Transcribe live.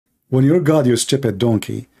When your God, you stupid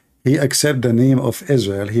donkey, he accepted the name of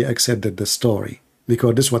Israel, he accepted the story,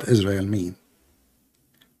 because this is what Israel mean.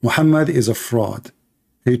 Muhammad is a fraud.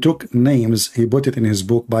 He took names, he put it in his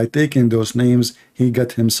book. By taking those names, he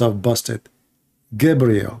got himself busted.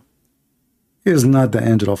 Gabriel is not the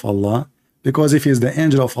angel of Allah, because if he is the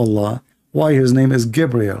angel of Allah, why his name is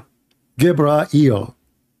Gabriel? Gabriel.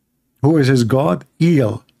 Who is his God?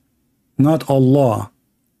 El, not Allah.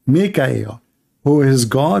 Mikael, who is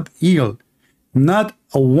God? El. Not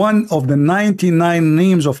one of the 99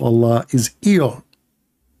 names of Allah is El.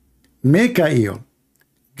 Mikael,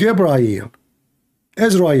 Gabriel,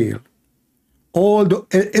 Israel.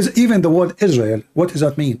 Even the word Israel, what does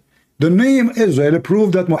that mean? The name Israel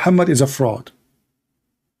proved that Muhammad is a fraud.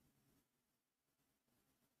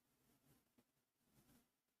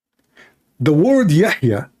 The word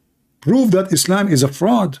Yahya proved that Islam is a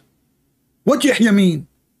fraud. What Yahya mean?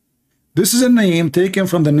 This is a name taken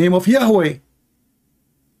from the name of Yahweh.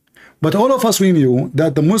 But all of us, we knew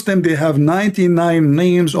that the Muslim, they have 99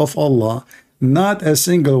 names of Allah. Not a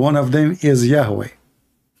single one of them is Yahweh.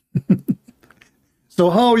 So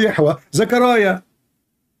how Yahweh? Zechariah.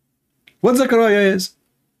 What Zechariah is?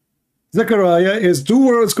 Zechariah is two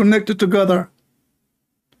words connected together.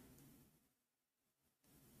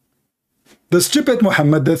 The stupid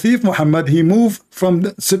Muhammad, the thief Muhammad, he moved from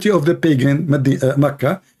the city of the pagan,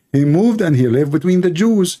 Mecca. He moved and he lived between the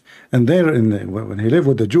Jews. And there, when he lived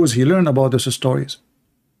with the Jews, he learned about those stories.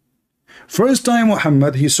 First time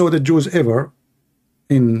Muhammad, he saw the Jews ever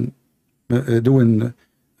in doing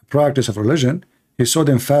practice of religion, he saw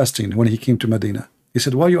them fasting when he came to Medina. He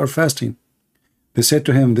said, why you are fasting? They said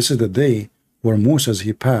to him, this is the day where Moses,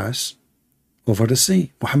 he passed over the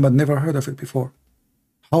sea. Muhammad never heard of it before.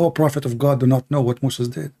 How a prophet of God do not know what Moses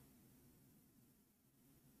did?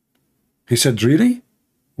 He said, really?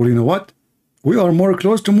 Well, you know what? We are more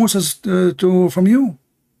close to Moses from you.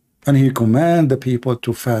 And he commanded the people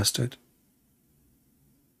to fast it.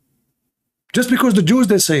 Just because the Jews,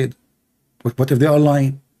 they said, but what if they are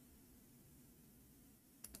lying?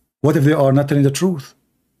 What if they are not telling the truth?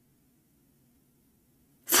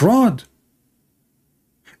 Fraud.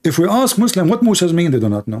 If we ask Muslim what Moses mean, they do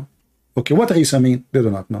not know. Okay, what Isa mean? They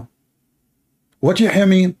do not know. What Yahya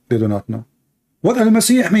mean? They do not know. What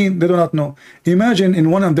Al-Masih mean? They do not know. Imagine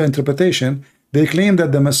in one of the interpretation, they claim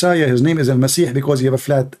that the Messiah, his name is Al-Masih because he have a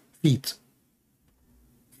flat feet.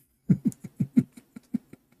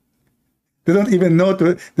 They don't even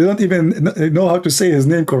know how to say his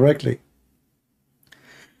name correctly.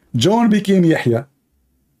 John became Yahya.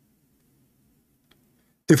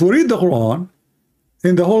 If we read the Quran,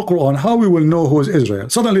 in the whole Quran, how we will know who is Israel?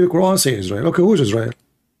 Suddenly the Quran say Israel. Okay, who is Israel?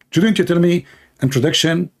 Shouldn't you tell me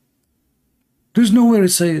introduction? There's nowhere it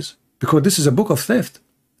says, because this is a book of theft.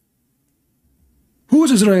 Who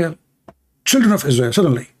is Israel? Children of Israel,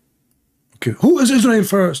 suddenly. Okay, who is Israel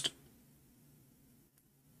first?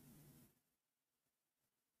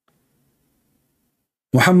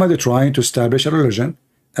 Muhammad is trying to establish a religion,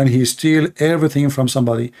 and he steal everything from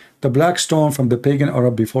somebody. The black stone from the pagan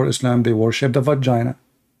Arab before Islam, they worship the vagina.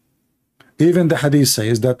 Even the hadith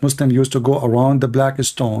says that Muslims used to go around the black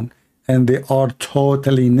stone and they are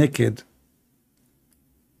totally naked.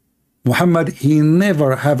 Muhammad, he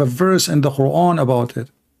never have a verse in the Quran about it.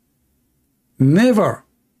 Never.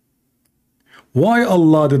 Why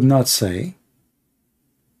Allah did not say,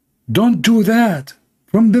 don't do that?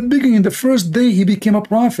 From the beginning, the first day he became a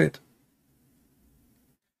prophet.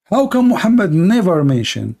 How come Muhammad never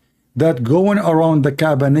mentioned that going around the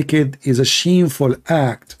Kaaba naked is a shameful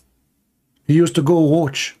act? He used to go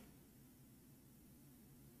watch.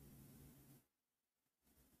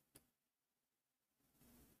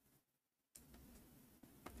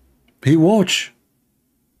 He watch.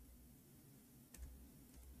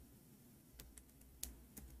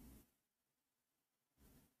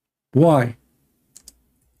 Why?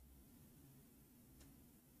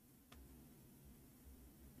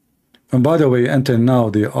 And by the way, until now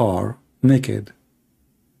they are naked,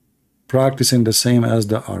 practicing the same as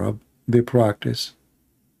the Arab. They practice.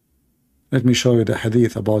 Let me show you the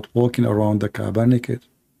hadith about walking around the Kaaba naked.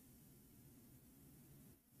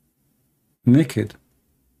 Naked.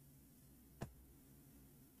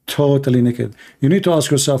 Totally naked. You need to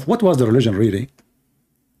ask yourself, what was the religion really?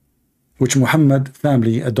 Which Muhammad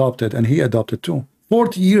family adopted, and he adopted too.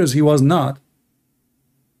 40 years he was not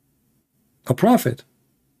a prophet.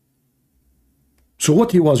 So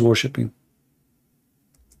what he was worshipping?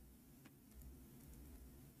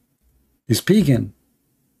 He's pagan.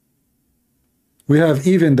 We have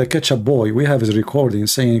even the ketchup boy, we have his recording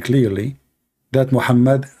saying clearly that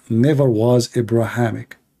Muhammad never was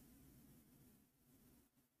Abrahamic.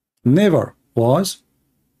 never was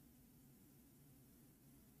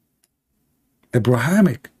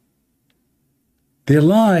Abrahamic. They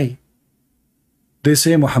lie. They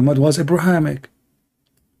say Muhammad was Abrahamic.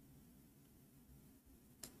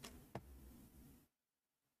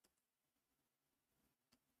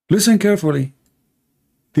 Listen carefully.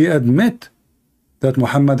 They admit that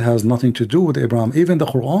Muhammad has nothing to do with Abraham. Even the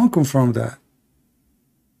Quran confirmed that.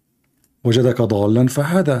 وَجَدَكَ ضَالًّا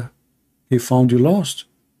فَهَدَى. He found you lost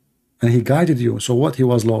and he guided you. So what? He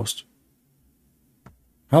was lost.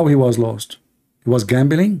 How he was lost? He was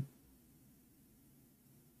gambling.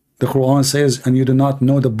 The Quran says, and you do not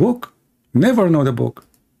know the book. Never know the book.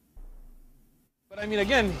 But I mean,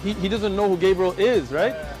 again, he doesn't know who Gabriel is,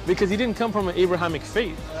 right? Because he didn't come from an Abrahamic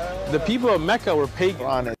faith. The people of Mecca were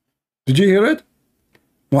pagan. Did you hear it?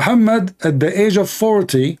 Muhammad, at the age of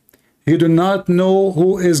 40, he do not know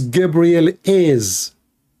who is Gabriel is.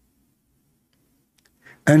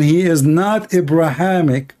 And he is not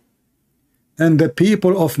Abrahamic. And the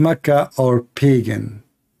people of Mecca are pagan.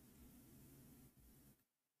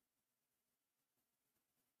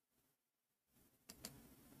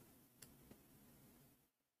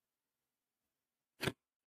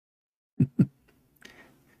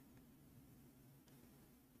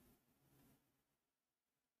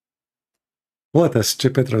 What a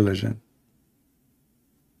stupid religion.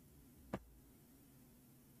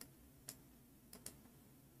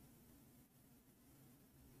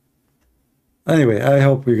 Anyway, I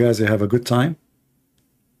hope you guys have a good time.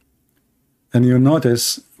 And you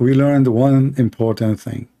notice we learned one important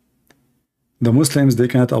thing. The Muslims, they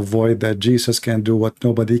cannot avoid that Jesus can do what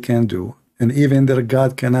nobody can do. And even their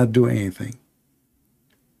God cannot do anything.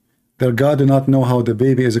 Their God do not know how the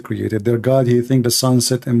baby is created. Their God, he think the sun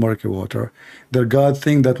set in murky water. Their God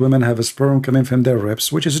think that women have a sperm coming from their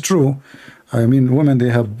ribs, which is true. I mean, women, they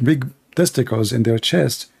have big testicles in their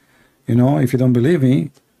chest. You know, if you don't believe me,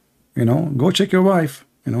 you know, go check your wife.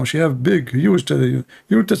 You know, she have big, huge,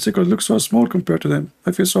 your testicles look so small compared to them.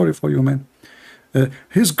 I feel sorry for you, man.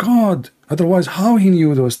 He's God. Otherwise, how he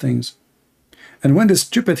knew those things? And when the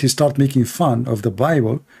stupid, he start making fun of the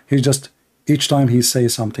Bible, he just, each time he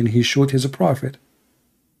says something, he shoot his prophet.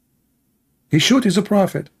 He shoot his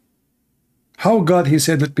prophet. How God, he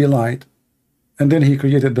said, let be light. And then he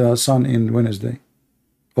created the sun in Wednesday.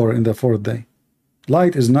 Or in the fourth day.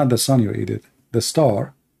 Light is not the sun you eat it. The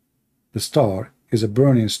star is a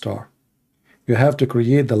burning star. You have to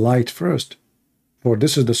create the light first. For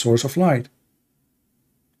this is the source of light.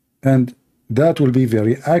 And that will be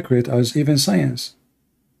very accurate as even science.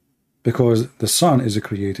 Because the sun is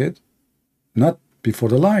created not before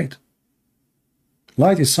the light.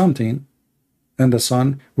 Light is something, and the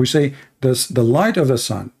sun, we say this, the light of the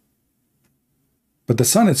sun. But the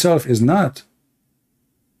sun itself is not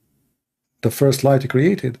the first light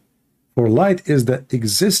created. For light is the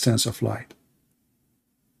existence of light.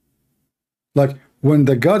 Like when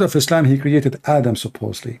the God of Islam, he created Adam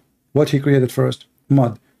supposedly. What he created first?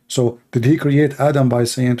 Mud. So did he create Adam by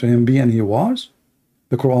saying to him, be, and he was?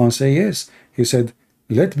 The Quran says yes. He said,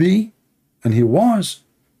 let be, and he was.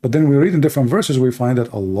 But then we read in different verses, we find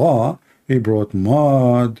that Allah, he brought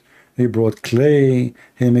mud, he brought clay,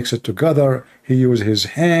 he mixed it together, he used his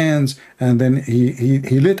hands, and then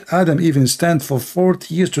he let Adam even stand for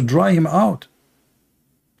 40 years to dry him out.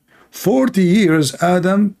 40 years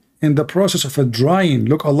Adam in the process of a drying.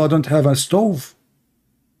 Look, Allah don't have a stove.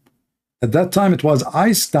 At that time it was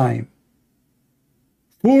ice time.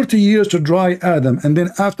 40 years to dry Adam, and then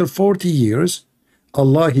after 40 years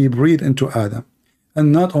Allah, he breathed into Adam.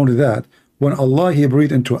 And not only that, when Allah, he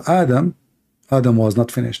breathed into Adam, Adam was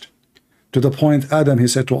not finished. To the point Adam, he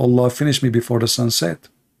said to Allah, finish me before the sun set.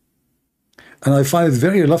 And I find it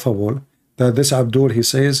very laughable that this Abdul, he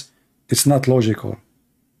says it's not logical.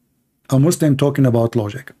 A Muslim talking about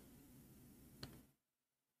logic.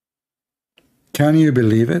 Can you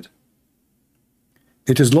believe it?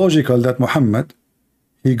 It is logical that Muhammad,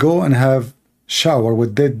 he go and have shower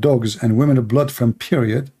with dead dogs and women blood from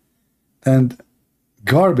period and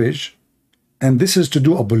garbage, and this is to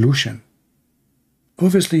do ablution.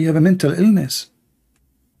 Obviously you have a mental illness.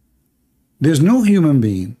 There's no human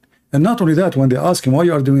being. And not only that, when they ask him why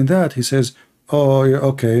you are doing that, he says, oh yeah,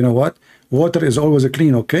 okay, you know what, water is always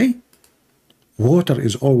clean. Okay, water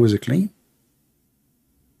is always clean.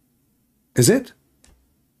 Is it?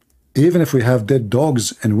 Even if we have dead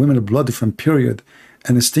dogs and women blood from period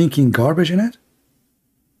and stinking garbage in it?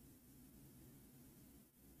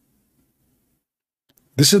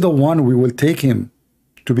 This is the one we will take him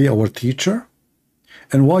to be our teacher?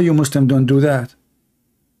 And why you Muslims don't do that?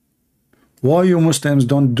 Why you Muslims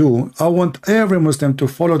don't do? I want every Muslim to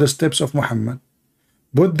follow the steps of Muhammad.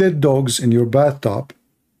 put dead dogs in your bathtub,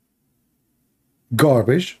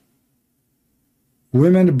 garbage,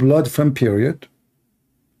 women blood from period,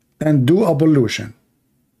 and do ablution.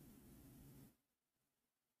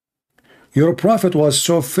 Your prophet was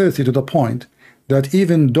so filthy to the point that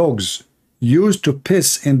even dogs used to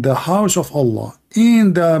piss in the house of Allah,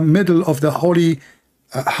 in the middle of the holy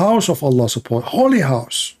house of Allah, support holy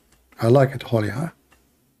house. I like it, holy, huh?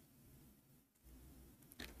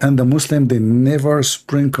 And the Muslim, they never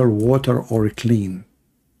sprinkle water or clean.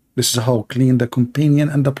 This is how clean the companion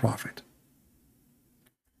and the prophet.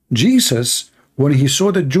 Jesus, when he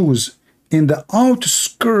saw the Jews in the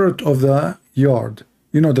outskirt of the yard,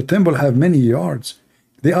 you know, the temple have many yards.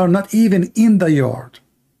 They are not even in the yard.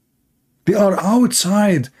 They are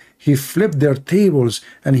outside. He flipped their tables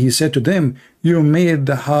and he said to them, you made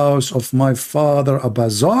the house of my father a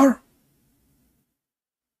bazaar?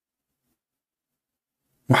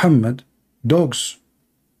 Muhammad, dogs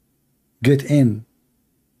get in.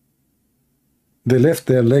 They lift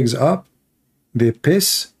their legs up, they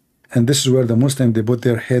piss, and this is where the Muslims, they put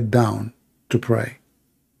their head down to pray.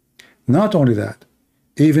 Not only that,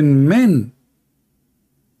 even men,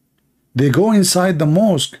 they go inside the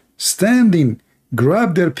mosque, standing,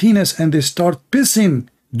 grab their penis, and they start pissing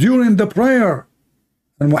during the prayer.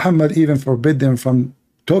 And Muhammad even forbid them from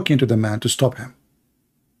talking to the man to stop him.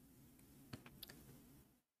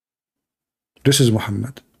 This is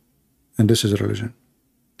Muhammad, and this is religion.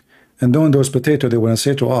 And then those potatoes, they want to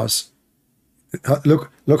say to us,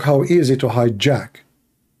 look how easy to hijack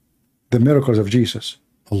the miracles of Jesus.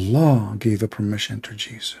 Allah gave the permission to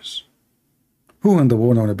Jesus. Who in the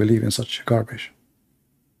world want to believe in such garbage?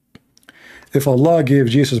 If Allah gave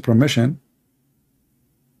Jesus permission,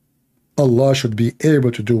 Allah should be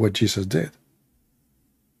able to do what Jesus did.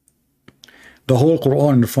 The whole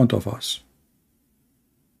Quran in front of us.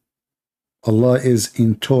 Allah is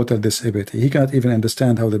in total disability. He cannot even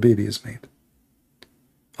understand how the baby is made.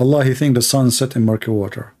 Allah, he thinks the sun set in murky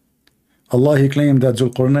water. Allah, he claimed that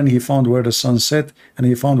Zulqarnain, he found where the sun set and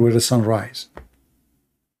he found where the sun rise.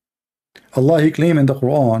 Allah, he claimed in the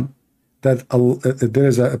Quran that there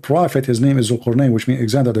is a prophet, his name is Zulqarnain, which means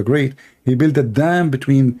Alexander the Great. He built a dam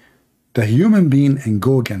between the human being and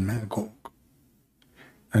Gog and Magog.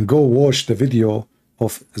 And go watch the video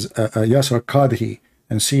of Yasser Qadhi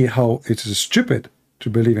and see how it is stupid to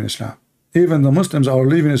believe in Islam. Even the Muslims are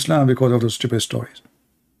leaving Islam because of those stupid stories.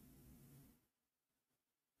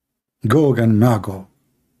 Gog and Magog.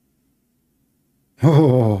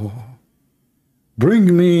 Oh,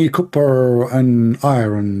 bring me copper and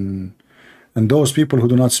iron. And those people who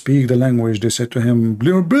do not speak the language, they said to him,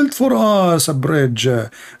 build for us a bridge,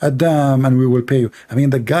 a dam, and we will pay you. I mean,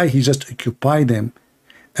 the guy, he just occupied them,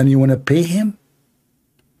 and you want to pay him?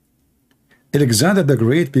 Alexander the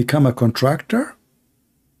Great become a contractor?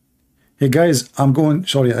 Hey guys, I'm going,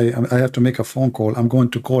 sorry, I have to make a phone call. I'm going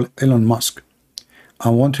to call Elon Musk. I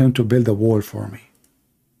want him to build a wall for me.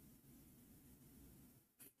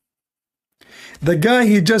 The guy,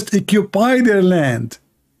 he just occupied their land.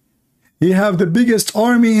 He have the biggest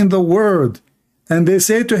army in the world. And they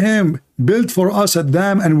say to him, build for us a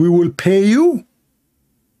dam and we will pay you.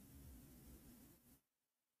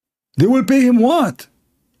 They will pay him what?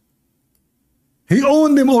 He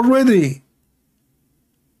owned them already.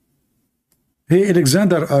 Hey,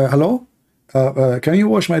 Alexander, hello? Can you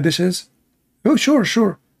wash my dishes? Oh, sure,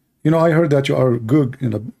 sure. You know, I heard that you are good, you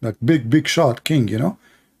know, like big shot king, you know.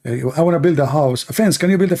 I want to build a house. A fence. Can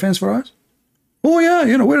you build a fence for us? Oh, yeah,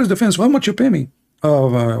 you know, where is the fence? How much you pay me?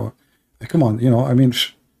 Oh, come on, you know, I mean,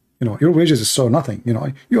 you know, your wages is so nothing, you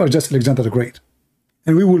know. You are just Alexander the Great.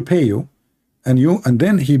 And we will pay you. And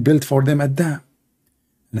then he built for them a dam.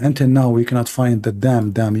 And until now, we cannot find the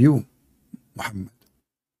dam, damn you, Muhammad.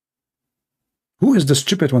 Who is the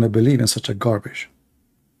stupid one to believe in such a garbage?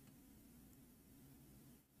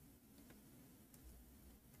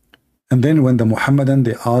 And then when the Muhammadan,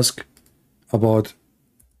 they ask about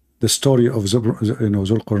the story of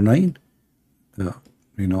Zulqarnain,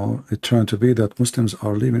 you know, it turned to be that Muslims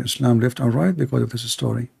are leaving Islam left and right because of this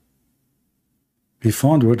story. He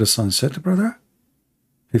found where the sun set, brother.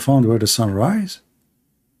 He found where the sun rise.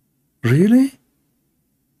 Really?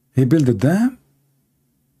 He built a dam?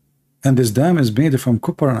 And this dam is made from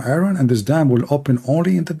copper and iron, and this dam will open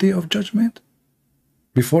only in the day of judgment?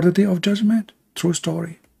 Before the day of judgment? True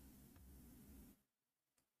story.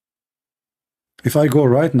 If I go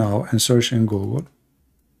right now and search in Google,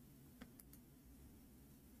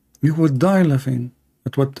 you would die laughing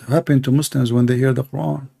at what happened to Muslims when they hear the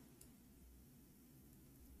Quran.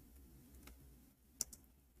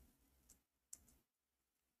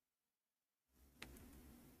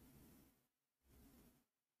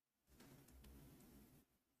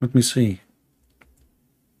 Let me see.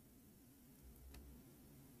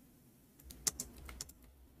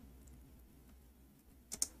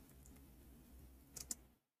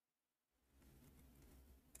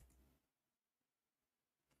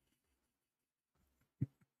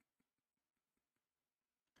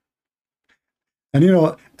 And you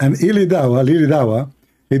know, and Ili Dawa,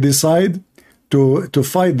 he decided to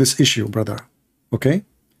fight this issue, brother. Okay?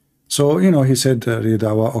 So, you know, he said, Ili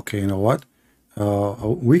Dawa, okay, you know what?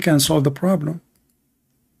 We can solve the problem.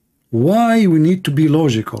 Why we need to be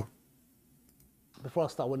logical? Before I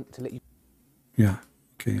start, I want to let you... Yeah,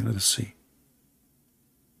 okay, let us see.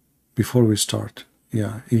 Before we start.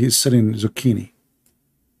 Yeah, he is selling zucchini.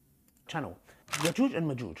 Channel. Yajuj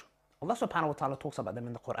and Majuj. Allah subhanahu wa ta'ala talks about them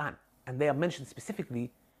in the Quran. And they are mentioned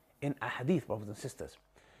specifically in a hadith, brothers and sisters.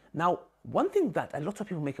 Now, one thing that a lot of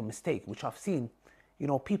people make a mistake, which I've seen, you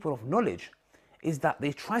know, people of knowledge, is that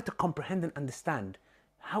they try to comprehend and understand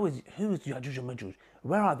who is Yajuj and Majuj?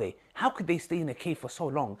 Where are they? How could they stay in a cave for so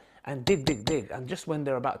long and dig, and just when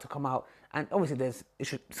they're about to come out? And obviously there's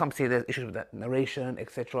issues, some say there's issues with that narration,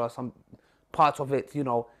 etc. Some parts of it, you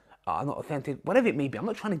know, are not authentic, whatever it may be. I'm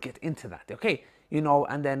not trying to get into that, okay? You know,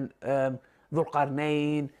 and then Dhul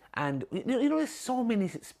Qarnayn, and you know, there's so many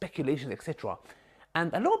speculations, etc.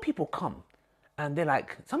 And a lot of people come and they're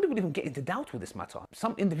like, some people even get into doubt with this matter.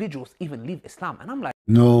 Some individuals even leave Islam, and I'm like,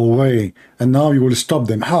 no way. And now you will stop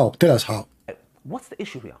them. How? Tell us how. What's the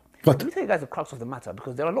issue here? What? Let me tell you guys the crux of the matter,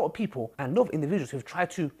 because there are a lot of people and a lot of individuals who've tried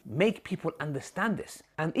to make people understand this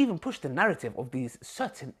and even push the narrative of these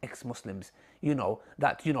certain ex-Muslims, you know,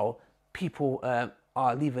 that, you know, people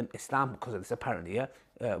are leaving Islam because of this, apparently, yeah?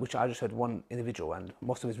 Which I just heard one individual, and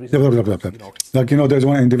most of his reasons, you know, like, you know, there's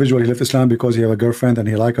one individual, he left Islam because he have a girlfriend and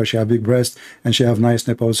he like her, she have big breasts and she have nice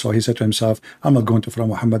nipples. So he said to himself, I'm not going to follow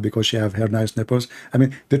Muhammad because she have her nice nipples. I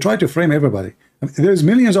mean, they try to frame everybody. I mean, there's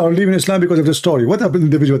millions are leaving Islam because of the story. What happened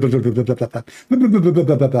individual?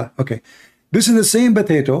 Okay, this is the same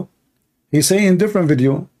potato. He's saying in different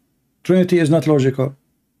video, Trinity is not logical.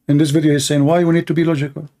 In this video, he's saying why we need to be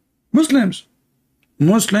logical. Muslims.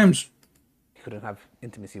 Couldn't have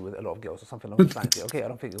intimacy with a lot of girls or something along those lines. Okay, I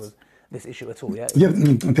don't think it was this issue at all. Yeah. Yeah.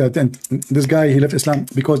 And this guy, he left Islam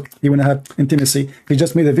because he want to have intimacy. He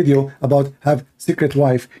just made a video about have secret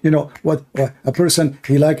wife. You know what? A person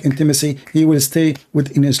he like intimacy, he will stay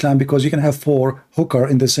within Islam because you can have 4 hooker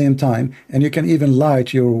in the same time, and you can even lie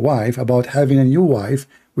to your wife about having a new wife,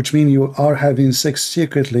 which means you are having sex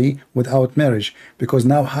secretly without marriage. Because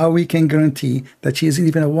now, how we can guarantee that she isn't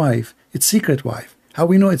even a wife? It's secret wife. How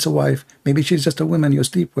we know it's a wife? Maybe she's just a woman you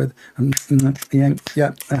sleep with.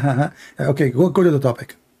 Yeah. Okay, go to the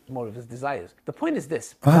topic. More of his desires. The point is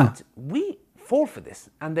this, that we fall for this,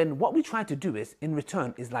 and then what we try to do is, in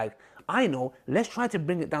return, is like, I know, let's try to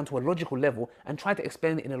bring it down to a logical level and try to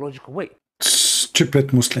explain it in a logical way.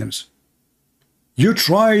 Stupid Muslims. You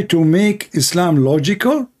try to make Islam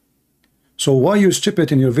logical? So why you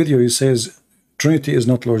stupid in your video, he says Trinity is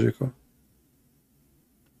not logical.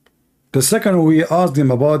 The second we asked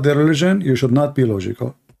him about their religion, you should not be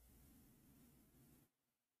logical.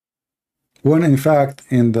 When in fact,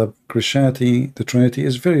 in the Christianity, the Trinity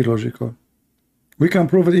is very logical. We can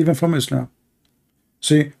prove it even from Islam.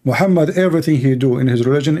 See, Muhammad, everything he do in his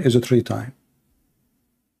religion is a 3 times.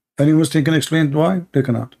 Any Muslim can explain why? They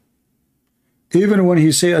cannot. Even when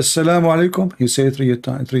he say Assalamu alaikum, he say 3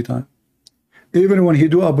 times. Even when he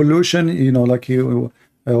do ablution, you know, like he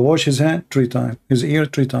wash his hand 3 times, his ear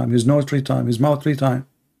 3 times, his nose 3 times, his mouth 3 times.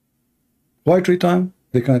 Why 3 times?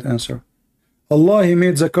 They can't answer. Allah, he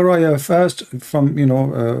made Zechariah fast from, you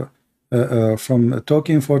know, from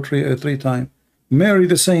talking for 3 times. Mary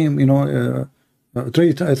the same, you know,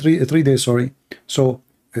 3 days, sorry. So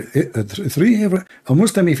a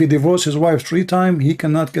Muslim, if he divorces his wife 3 times, he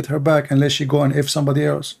cannot get her back unless she go and F somebody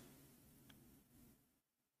else.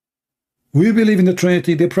 We believe in the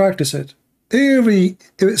Trinity, they practice it.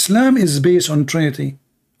 Islam is based on Trinity.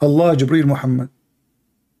 Allah, Jibreel, Muhammad.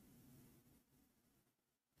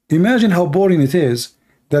 Imagine how boring it is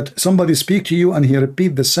that somebody speak to you and he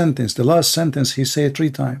repeat the sentence, the last sentence he say 3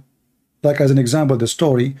 times. Like as an example, the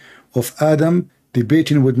story of Adam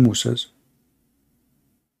debating with Moses.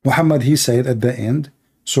 Muhammad, he said at the end,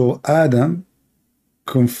 so Adam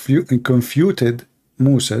confuted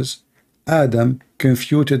Moses, Adam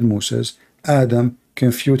confuted Moses, Adam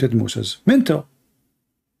confuted Moses. Mental.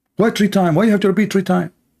 Why 3 times? Why you have to repeat 3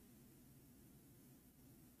 times?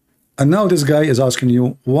 And now this guy is asking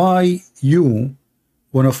you why you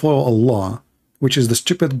want to follow Allah, which is the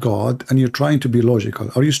stupid God, and you're trying to be logical.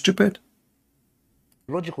 Are you stupid?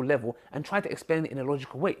 logical level and try to explain it in a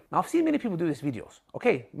logical way. Now, I've seen many people do these videos.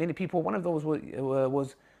 Okay, many people, one of those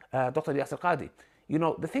was Dr. Yasir Qadi. You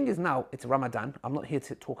know, the thing is now, it's Ramadan. I'm not here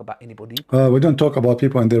to talk about anybody. We don't talk about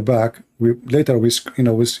people in their back.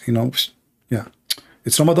 Yeah.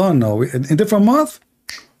 It's Ramadan now. In different month,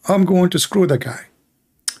 I'm going to screw the guy.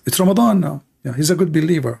 It's Ramadan now. Yeah, he's a good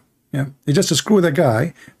believer. Yeah, he just screw the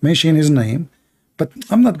guy, mention his name, but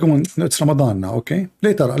I'm not going. No, it's Ramadan now. Okay,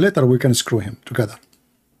 later we can screw him together,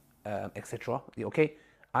 etc. Okay,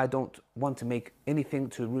 I don't want to make anything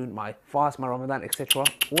to ruin my fast, my Ramadan, etc.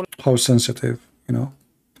 How sensitive,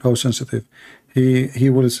 how sensitive. He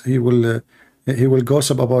will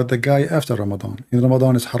gossip about the guy after Ramadan. In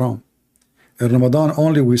Ramadan is haram. In Ramadan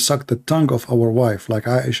only we suck the tongue of our wife like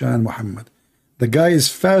Aisha and Muhammad. The guy is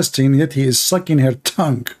fasting, yet he is sucking her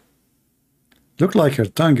tongue. Look like her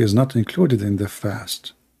tongue is not included in the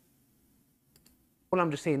fast. All I'm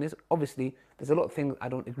just saying is, obviously, there's a lot of things I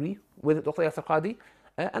don't agree with Dr. Yasir Qadi,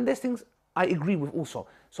 and there's things I agree with also.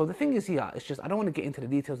 So the thing is here, it's just, I don't want to get into the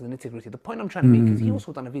details and the nitty-gritty. The point I'm trying to make is, he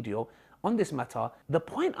also done a video on this matter. The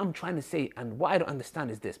point I'm trying to say, and what I don't understand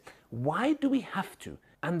is this: why do we have to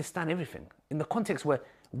understand everything in the context where...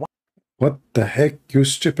 What the heck, you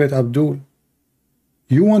stupid Abdul?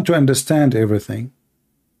 You want to understand everything?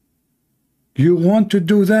 You want to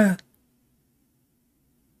do that?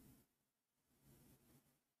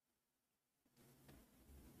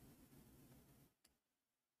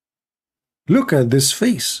 Look at this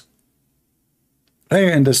face. I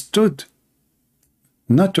understood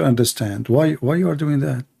not to understand. Why you are doing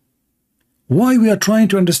that? Why we are trying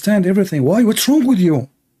to understand everything? Why? What's wrong with you?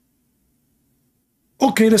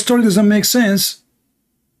 Okay, the story doesn't make sense.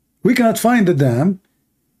 We cannot find the dam.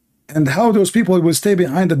 And how those people will stay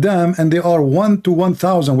behind the dam, and they are 1 to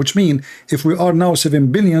 1,000, which means if we are now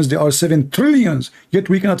 7 billions, they are 7 trillions, yet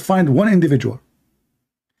we cannot find one individual.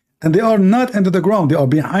 And they are not under the ground, they are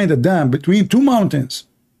behind the dam between 2 mountains.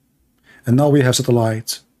 And now we have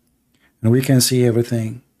satellites, and we can see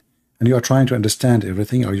everything. And you are trying to understand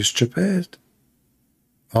everything. Are you stupid?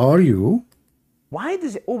 Are you? Why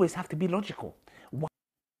does it always have to be logical?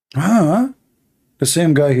 Why? The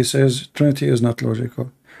same guy, he says Trinity is not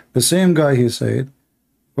logical. The same guy, he said,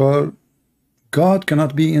 well, God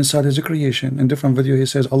cannot be inside his creation. In different video, he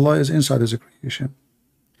says Allah is inside his creation.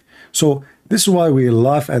 So this is why we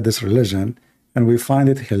laugh at this religion, and we find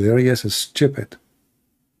it hilarious and stupid.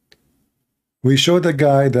 We show the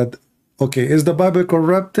guy that, okay, is the Bible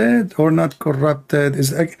corrupted or not corrupted?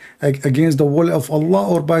 Is it against the will of Allah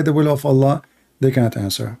or by the will of Allah? They cannot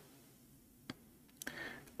answer.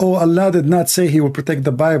 Oh, Allah did not say he will protect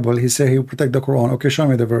the Bible. He said he will protect the Quran. Okay, show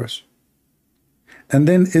me the verse. And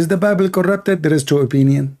then, is the Bible corrupted? There is 2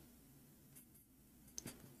 opinions.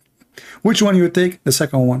 Which one you take? The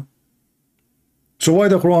second one. So why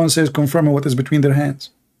the Quran says confirming what is between their hands?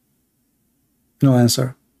 No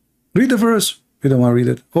answer. Read the verse. You don't want to read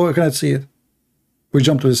it. Oh, I cannot see it. We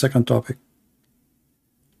jump to the second topic.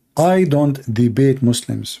 I don't debate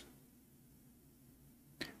Muslims.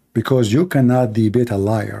 Because you cannot debate a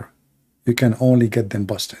liar. You can only get them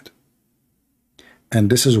busted. And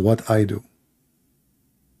this is what I do.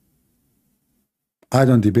 I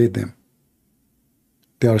don't debate them.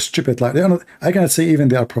 They are stupid liars. They are not, I cannot say even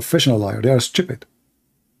they are professional liars. They are stupid.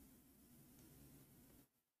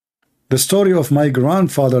 The story of my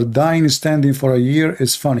grandfather dying standing for a year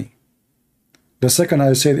is funny. The second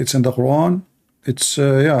I said it's in the Quran, it's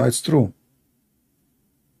yeah, it's true.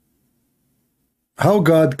 How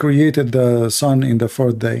God created the sun in the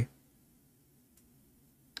 4th day.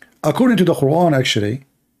 According to the Quran, actually,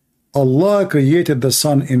 Allah created the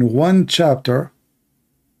sun in 1 chapter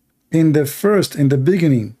in the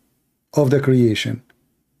beginning of the creation.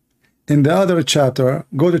 In the other chapter,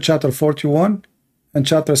 go to chapter 41 and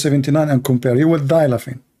chapter 79 and compare. You will die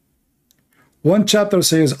laughing. 1 chapter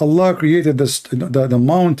says Allah created the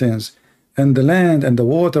mountains and the land and the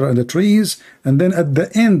water and the trees, and then at the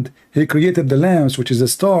end he created the lamps, which is the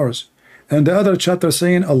stars. And the other chapter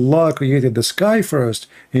saying Allah created the sky first,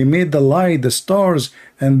 he made the light, the stars,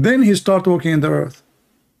 and then he started working in the earth.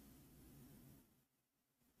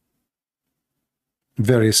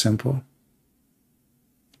 Very simple.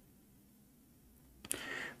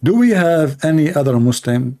 Do we have any other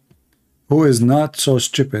Muslim who is not so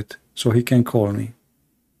stupid so he can call me?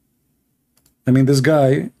 I mean, this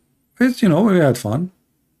guy, it's, you know, we had fun.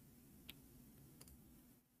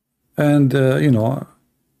 And, you know,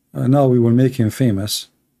 now we will make him famous.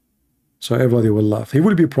 So everybody will laugh. He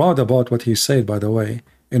will be proud about what he said, by the way,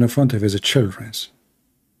 in front of his children.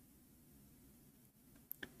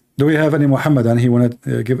 Do we have any Muhammadan? He want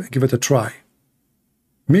to give it a try.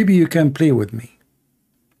 Maybe you can play with me.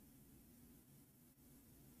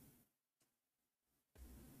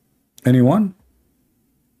 Anyone?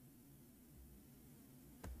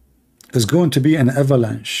 It's going to be an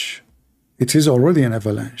avalanche. It is already an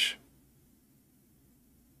avalanche.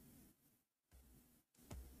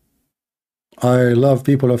 I love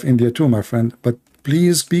people of India too, my friend, but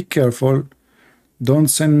please be careful. Don't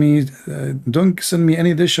send me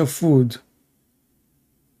any dish of food.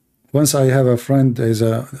 Once I have a friend, is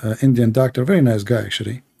a Indian doctor, very nice guy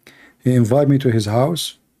actually. He invited me to his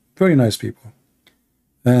house. Very nice people.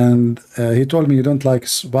 And he told me, you don't like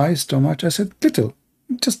spice too much? I said, little,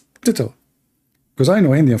 just little. Because I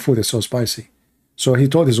know Indian food is so spicy. So he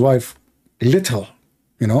told his wife, little,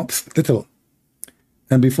 you know, little.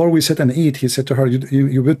 And before we sit and eat, he said to her,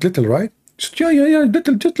 you bit little, right? She said, yeah,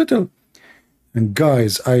 little, just little. And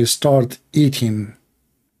guys, I start eating.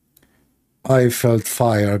 I felt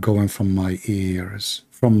fire going from my ears,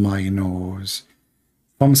 from my nose,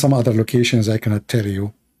 from some other locations I cannot tell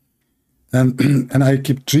you. And I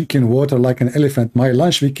keep drinking water like an elephant. My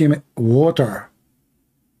lunch became water.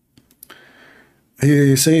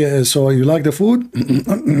 He say, so you like the food?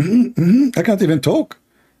 I can't even talk.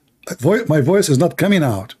 My voice is not coming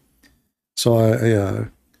out. So yeah,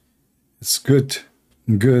 it's good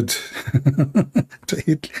to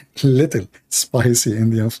eat little spicy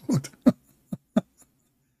Indian food.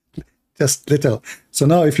 Just little. So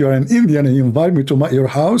now if you're an Indian and you invite me to your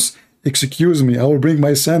house, excuse me, I will bring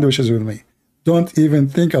my sandwiches with me. Don't even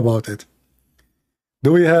think about it.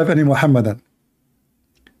 Do we have any Muhammadan?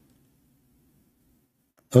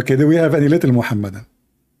 Okay, do we have any little Muhammadan?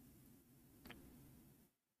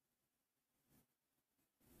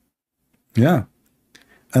 Yeah.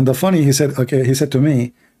 And the funny, he said, okay, he said to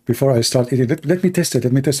me before I start eating, let me test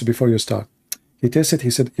it before you start. He tested, he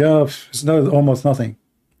said, yeah, it's not, almost nothing.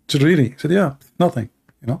 It's really, he said, yeah, nothing,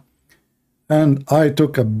 you know. And I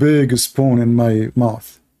took a big spoon in my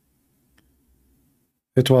mouth.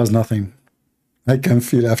 It was nothing. I can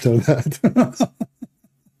feel after that.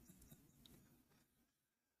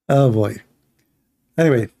 Oh boy.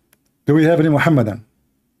 Anyway, do we have any Muhammadan?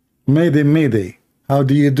 Mayday, Mayday. How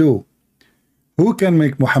do you do? Who can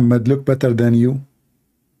make Muhammad look better than you?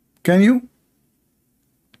 Can you?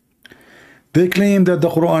 They claim that the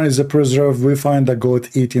Quran is a preserve. We find the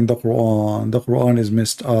goat eating the Quran. The Quran is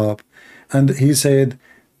messed up. And he said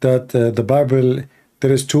that the Bible,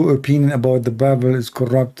 there is two opinions about the Bible is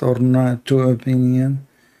corrupt or not. Two opinion.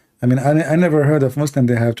 I mean, I never heard of Muslim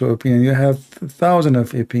they have two opinions. You have thousands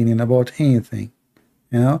of opinions about anything.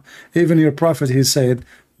 You know, even your prophet, he said,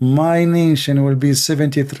 my nation will be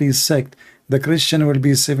 73 sect. The Christian will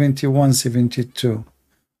be 71, 72.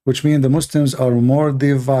 Which means the Muslims are more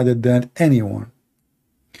divided than anyone.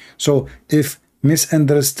 So if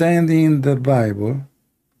misunderstanding the Bible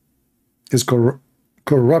is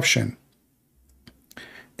corruption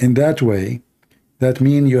in that way, that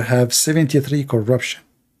means you have 73 corruption.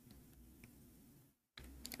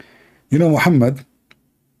 You know, Muhammad,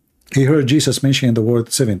 he heard Jesus mention the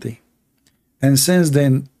word 70. And since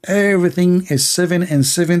then, everything is 7 and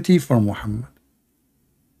 70 for Muhammad.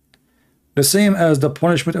 The same as the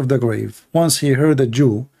punishment of the grave. Once he heard a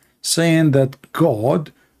Jew saying that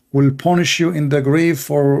God will punish you in the grave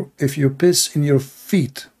for if you piss in your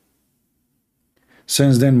feet.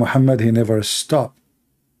 Since then, Muhammad, he never stopped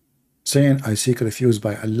saying, I seek refuge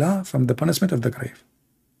by Allah from the punishment of the grave.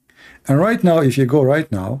 And right now, if you go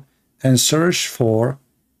right now and search for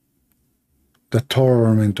the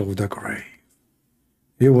torment of the grave,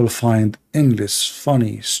 you will find endless,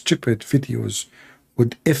 funny, stupid videos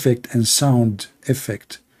with effect and sound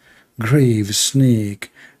effect. Grave,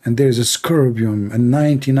 snake, and there is a scorpion and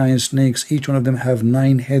 99 snakes. Each one of them have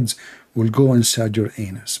 9 heads. Will go inside your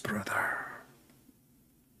anus, brother.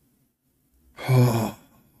 Oh.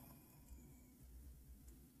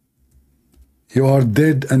 You are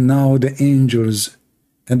dead, and now the angels,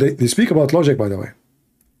 and they speak about logic, by the way.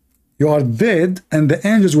 You are dead, and the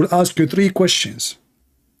angels will ask you 3 questions.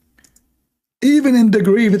 Even in the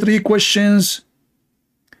grave, 3 questions.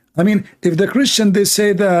 I mean, if the Christian, they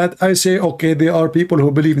say that, I say, okay, there are people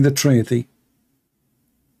who believe in the Trinity.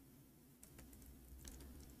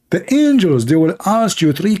 The angels, they will ask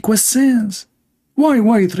you 3 questions.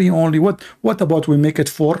 Why 3 only? What about we make it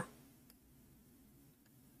 4?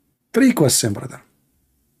 3 questions, brother.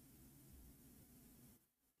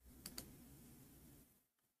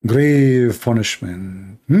 Grave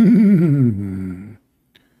punishment.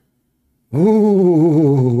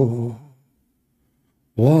 Oh,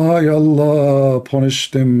 why Allah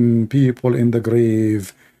punished them people in the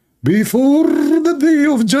grave before the day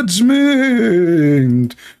of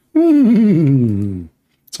judgment? Sound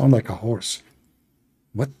like a horse.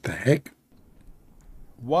 What the heck?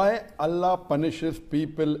 why Allah punishes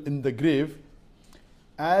people in the grave,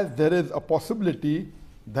 as there is a possibility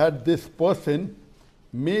that this person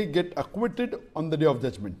may get acquitted on the day of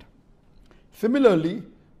judgment. Similarly,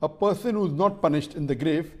 a person who is not punished in the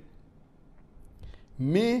grave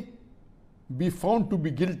may be found to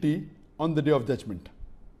be guilty on the day of judgment.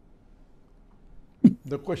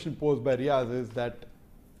 The question posed by Riyaz is that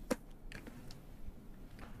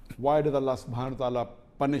why does Allah subhanahu wa ta'ala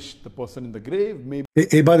punish the person in the grave? Maybe.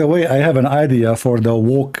 Hey, by the way, I have an idea for the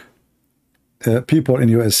woke people in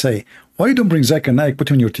USA. Why you don't bring Zakir Naik,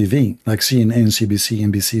 put him on your TV, like CNN, CBC,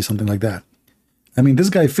 NBC, something like that? I mean, this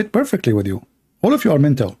guy fit perfectly with you. All of you are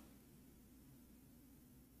mental.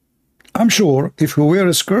 I'm sure if you wear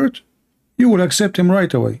a skirt, you will accept him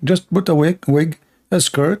right away. Just put a wig, a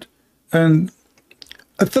skirt, and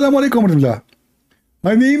Assalamu alaikum warahmatullah.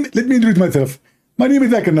 My name, let me introduce myself. My name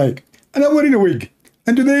is Zakir Naik, and I'm wearing a wig.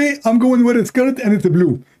 And today I'm going to wear a skirt, and it's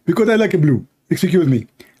blue, because I like blue. Excuse me.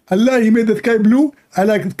 Allah, He made the sky blue. I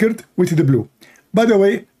like the skirt, which is the blue. By the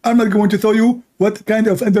way, I'm not going to show you what kind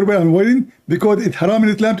of underwear I'm wearing, because it's haram in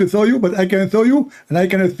Islam to show you, but I can show you, and I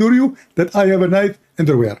can assure you that I have a nice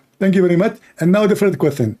underwear. Thank you very much. And now the first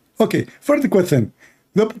question. Okay, first question.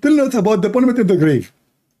 Tell us about the punishment in the grave.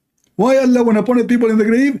 Why Allah want to punish people in the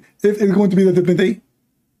grave if it's going to be the judgment day?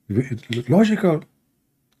 It's logical.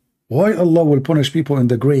 Why Allah will punish people in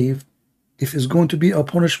the grave if it's going to be a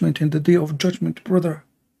punishment in the day of judgment, brother?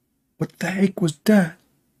 What the heck was that?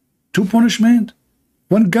 Two punishment?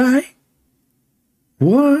 One guy?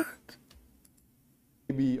 What?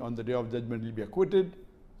 Maybe on the day of judgment he'll be acquitted,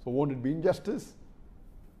 so won't it be injustice?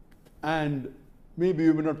 And maybe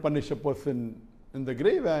you may not punish a person in the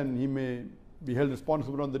grave and he may be held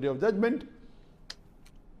responsible on the day of judgment.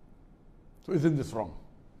 So isn't this wrong?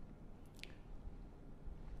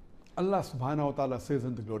 Allah subhanahu wa ta'ala says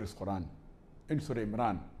in the glorious Quran, in Surah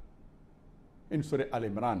Imran, in Surah Al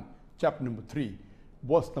Imran, chapter number 3,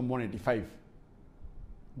 verse number 185,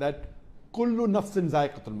 that kullu nafsin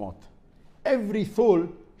zaiqatul maut, every soul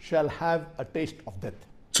shall have a taste of death.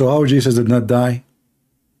 So how Jesus did not die?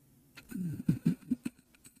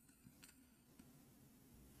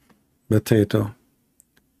 Potato.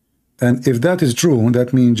 And if that is true,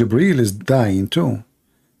 that means Jibreel is dying too,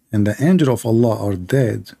 and the angel of Allah are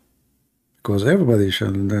dead, because everybody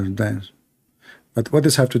shall die. But what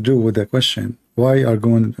does have to do with the question? Why are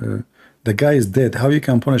going? The guy is dead. How you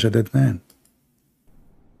can punish a dead man?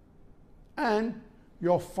 And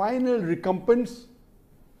your final recompense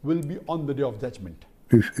will be on the day of judgment.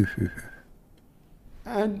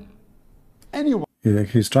 And anyone. Yeah,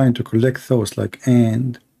 he's trying to collect those like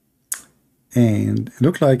and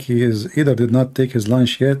look like he is either did not take his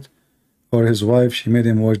lunch yet, or his wife, she made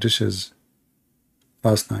him wash dishes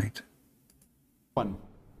last night. One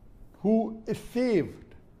who is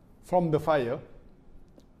saved from the fire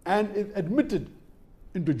and is admitted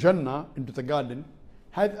into Jannah, into the garden,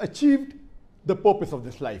 has achieved the purpose of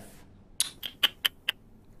this life.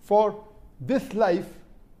 For this life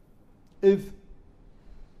is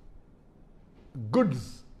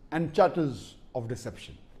goods and chattels of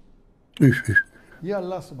deception. Ya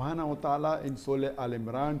Allah subhanahu wa ta'ala in Surah Al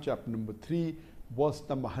Imran, chapter number 3, verse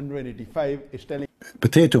number 185 is telling.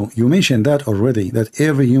 Potato, you mentioned that already, that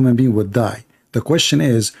every human being would die. The question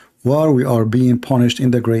is, why we are being punished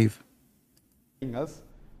in the grave? Us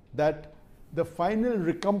that the final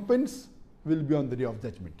recompense will be on the day of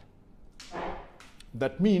judgment.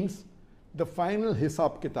 That means the final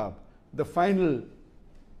hisab kitab, the final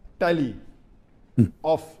tally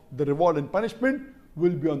of the reward and punishment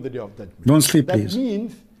will be on the day of judgment. Don't sleep, that please. That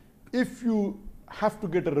means if you have to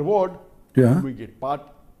get a reward, yeah, you will get part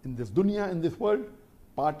in this dunya, in this world,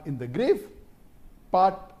 part in the grave,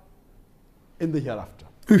 part in the hereafter.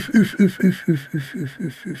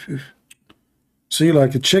 See,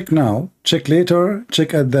 like check now, check later,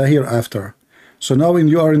 check at the hereafter. So now when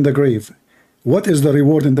you are in the grave, what is the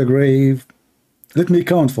reward in the grave? Let me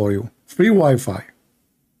count for you. Free Wi-Fi.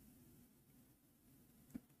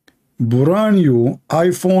 Brand new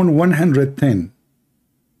iPhone 110.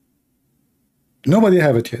 Nobody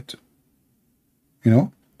have it yet. You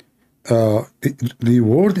know? The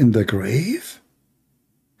reward in the grave?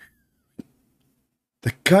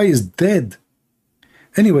 The guy is dead.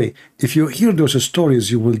 Anyway, if you hear those stories,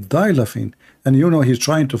 you will die laughing. And you know, he's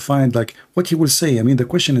trying to find like what he will say. I mean, the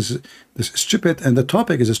question is stupid, and the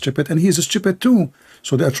topic is stupid, and he's stupid too.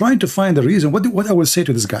 So they are trying to find the reason. What I will say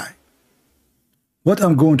to this guy? What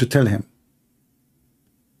I'm going to tell him?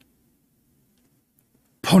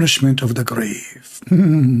 Punishment of the grave.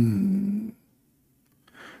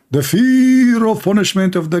 The fear of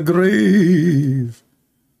punishment of the grave.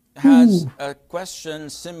 has a question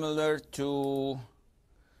similar to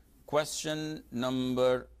question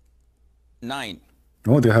number 9.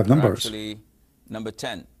 Oh, they have numbers. Actually, number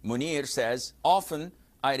 10. Munir says, often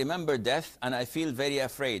I remember death and I feel very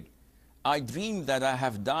afraid. I dream that I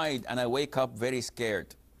have died and I wake up very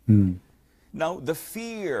scared. Now, the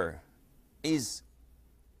fear is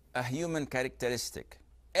a human characteristic.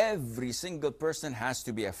 Every single person has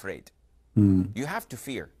to be afraid. You have to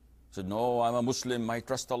fear. So, no, I'm a Muslim, I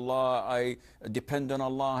trust Allah, I depend on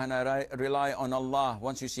Allah, and I rely on Allah.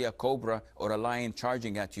 Once you see a cobra or a lion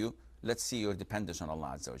charging at you, let's see your dependence on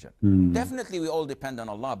Allah Azza wa Jal. Definitely we all depend on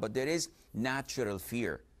Allah, but there is natural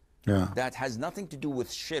fear that has nothing to do with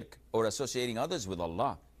shirk or associating others with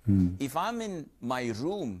Allah. If I'm in my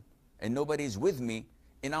room and nobody's with me,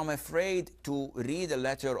 and I'm afraid to read a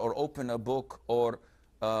letter or open a book or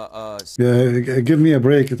give me a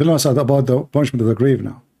break. Tell us about the punishment of the grave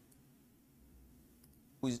now.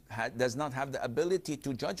 who does not have the ability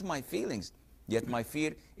to judge my feelings, yet my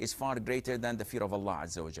fear is far greater than the fear of Allah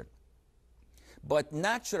Azza wa Jal. But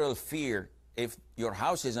natural fear, if your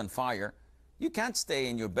house is on fire, you can't stay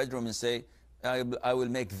in your bedroom and say, I will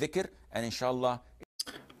make dhikr and inshallah.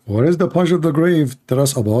 What is the punishment of the grave? Tell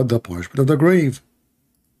us about the punishment of the grave.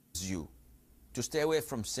 You to stay away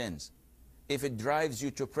from sins. If it drives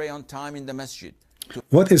you to pray on time in the masjid.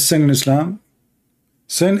 What is sin in Islam?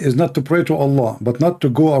 Sin is not to pray to Allah, but not to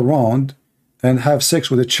go around and have sex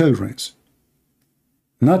with the children.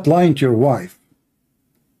 Not lying to your wife.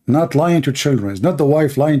 Not lying to children. Not the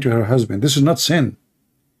wife lying to her husband. This is not sin.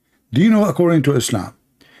 Do you know, according to Islam,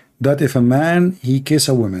 that if a man, he kiss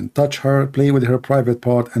a woman, touch her, play with her private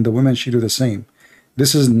part, and the woman, she do the same,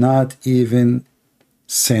 this is not even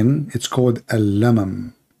sin. It's called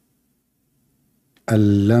al-lamam.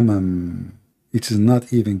 Al-lamam. It is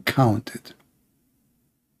not even counted.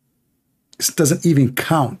 It doesn't even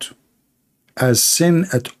count as sin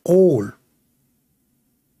at all.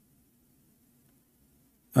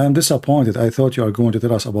 I am disappointed. I thought you are going to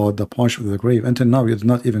tell us about the punishment of the grave. Until now, you did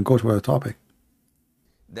not even go to the topic.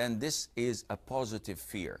 Then this is a positive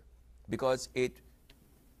fear, because it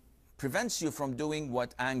prevents you from doing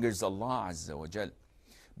what angers Allah Azza wa Jal.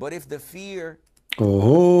 But if the fear...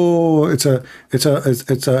 Oh, it's a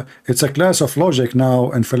class of logic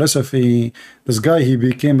now and philosophy. This guy, he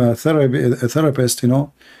became a therapist, you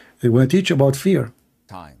know. He will teach about fear.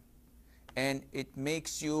 Time. And it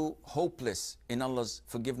makes you hopeless in Allah's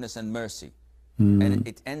forgiveness and mercy. And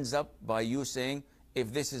it ends up by you saying,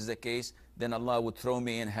 if this is the case, then Allah would throw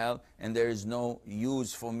me in hell and there is no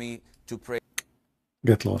use for me to pray.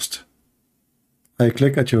 Get lost. I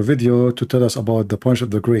click at your video to tell us about the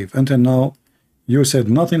punishment of the grave. Until now, you said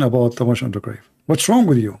nothing about the punishment of the grave. What's wrong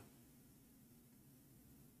with you?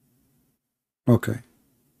 Okay.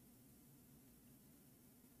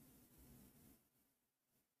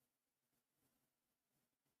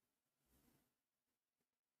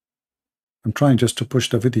 I'm trying just to push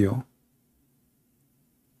the video.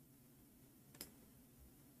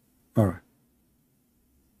 All right.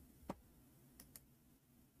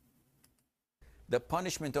 The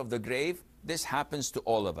punishment of the grave, this happens to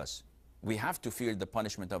all of us. We have to fear the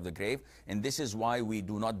punishment of the grave, and this is why we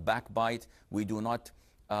do not backbite, we do not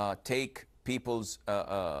take people's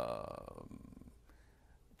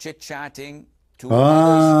chit-chatting to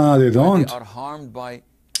others. They don't. They are harmed by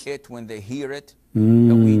it when they hear it.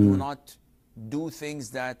 We do not do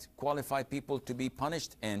things that qualify people to be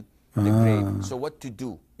punished in the grave. So what to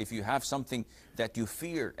do? If you have something that you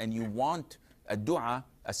fear and you want a dua,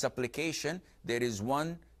 a supplication, there is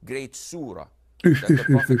one great surah that the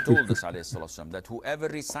Prophet told us, ﷺ, that whoever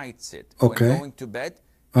recites it when going to bed,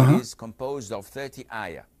 it is composed of 30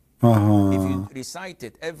 ayah. If you recite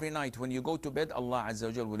it every night when you go to bed, Allah Azza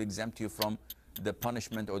wa Jal will exempt you from the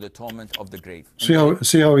punishment or the torment of the grave. See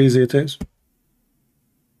how easy it is?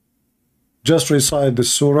 Just recite the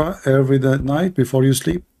surah every night before you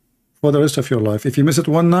sleep for the rest of your life. If you miss it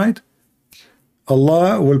one night,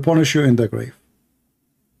 Allah will punish you in the grave.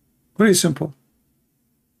 Very simple.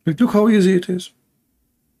 But look how easy it is.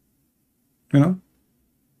 You know,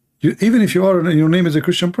 even if you are, your name is a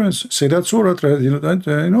Christian prince, say that surah, you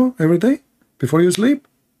know, every day before you sleep.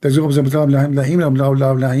 Walk,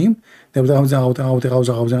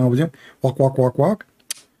 walk, walk, walk.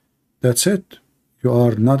 That's it. You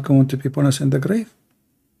are not going to be punished in the grave.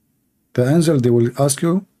 The angel, they will ask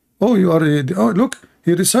you, oh, you are, oh, look,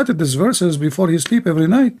 he recited these verses before he sleep every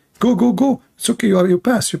night. Go, go, go. It's okay, you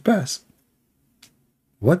pass, you pass.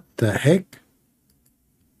 What the heck?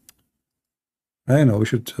 I know, we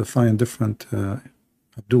should find different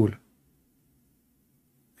Abdul.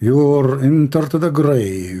 You're enter to the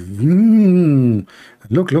grave.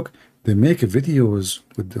 Look, they make videos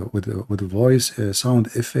with the voice, sound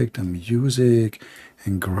effect, and music,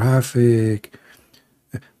 and graphic.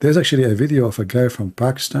 There's actually a video of a guy from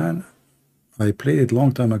Pakistan. I played it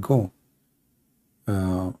long time ago.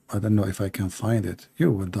 I don't know if I can find it.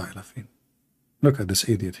 You will die laughing. Look at this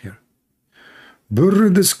idiot here.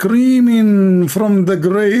 Bird screaming from the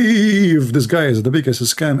grave. This guy is the biggest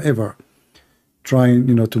scam ever, trying,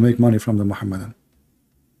 to make money from the Muhammadan.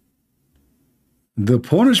 The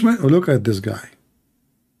punishment, look at this guy.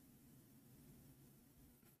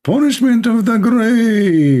 Punishment of the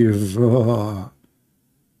grave.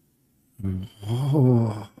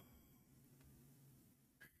 Oh.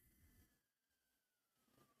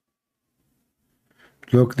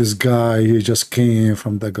 Look, this guy, he just came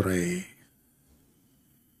from the grave.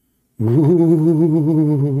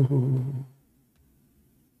 Ooh.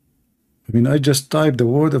 I mean, I just typed the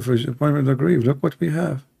word of punishment of the grave. Look what we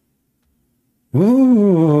have.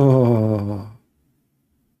 Oh.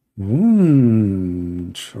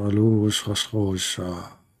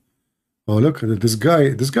 Oh, look, this guy.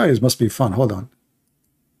 This guy must be fun. Hold on.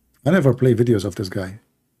 I never play videos of this guy.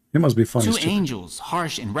 He must be fun. Two angels,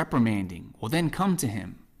 harsh and reprimanding, will then come to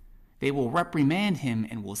him. They will reprimand him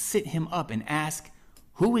and will sit him up and ask,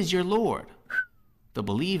 "Who is your Lord?" The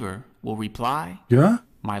believer will reply, "Yeah,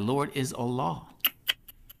 my Lord is Allah."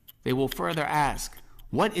 They will further ask,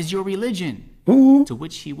 "What is your religion?" Ooh. To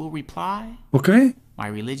which he will reply, "Okay, my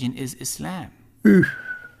religion is Islam."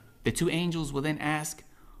 The two angels will then ask,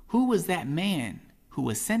 "Who was that man who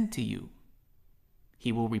was sent to you?"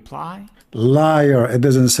 He will reply, "Liar, it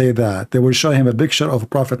doesn't say that." They will show him a picture of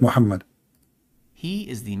Prophet Muhammad. "He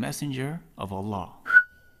is the messenger of Allah."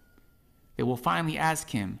 They will finally ask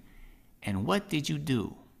him, "And what did you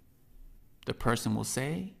do?" The person will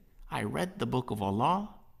say, "I read the book of Allah,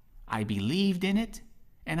 I believed in it,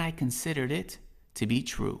 and I considered it to be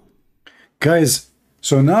true." Guys,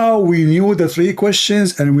 so now we knew the three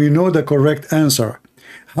questions and we know the correct answer.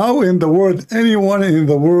 How in the world anyone in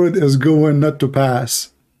the world is going not to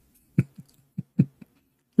pass?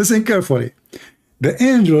 Listen carefully. The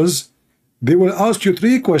angels, they will ask you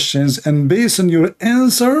three questions, and based on your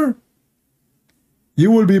answer, you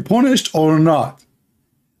will be punished or not.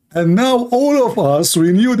 And now all of us,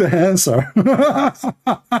 we knew the answer.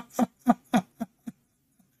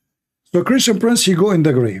 So Christian Prince, he go in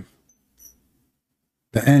the grave.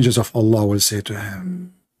 The angels of Allah will say to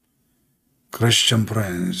him, "Christian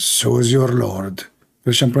Prince, who is your Lord?"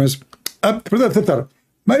 Christian Prince,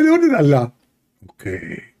 "My Lord is Allah." "Okay.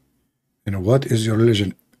 And what is your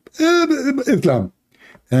religion?" "Islam."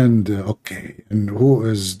 "And okay, and who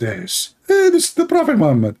is this?" "This is the Prophet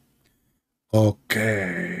Muhammad."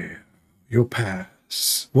 "Okay, you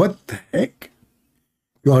pass." What the heck?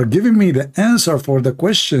 You are giving me the answer for the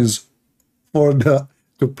questions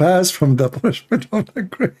to pass from the punishment of the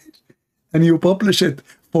grave, and you publish it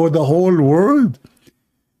for the whole world.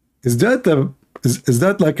 Is that is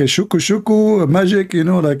that like a shuku shuku magic?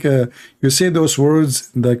 Like you say those words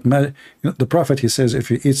like the Prophet, he says, if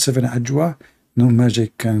you eat 7 ajwa, no magic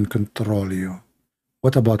can control you.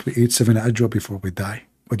 What about we eat 7 ajwa before we die?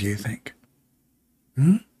 What do you think?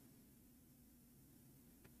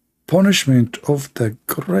 Punishment of the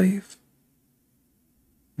grave.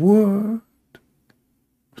 What?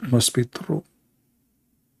 It must be true.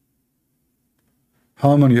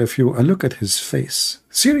 How many of you, and look at his face,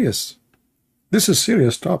 serious. This is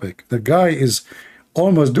serious topic. The guy is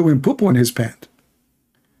almost doing poo-poo in his pant.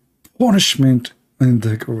 Punishment in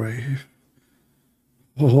the grave.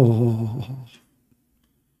 Oh.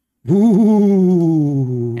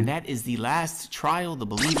 Ooh. And that is the last trial the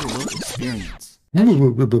believer will experience.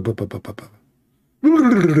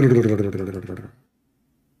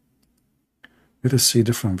 Let us see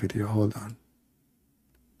different video. Hold on.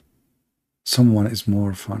 Someone is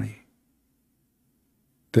more funny.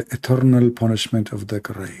 The eternal punishment of the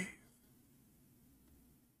grave.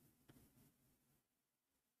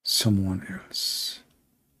 Someone else.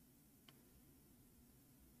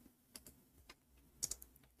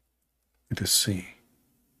 Let us see.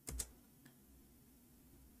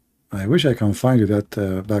 I wish I can find you that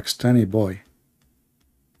Pakistani boy.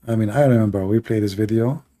 I mean, I remember we played this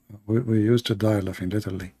video. We used to die laughing,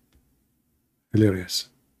 literally. Hilarious.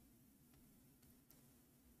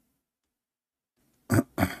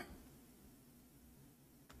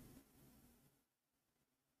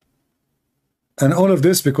 And all of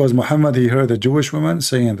this because Muhammad, he heard a Jewish woman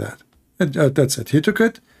saying that. That's it. He took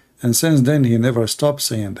it, and since then he never stopped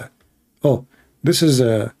saying that. Oh, this is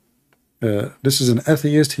an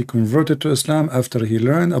atheist. He converted to Islam after he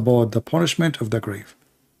learned about the punishment of the grave.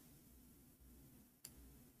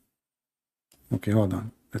 Okay, hold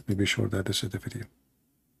on. Let me be sure that this is the video.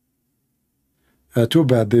 Too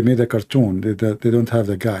bad they made a cartoon. They don't have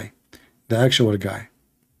the guy, the actual guy.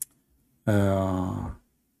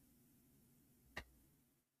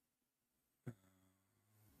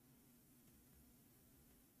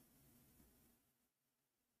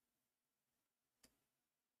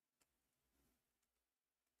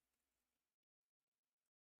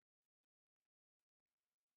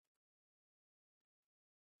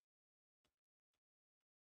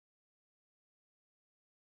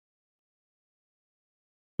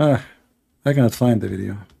 I cannot find the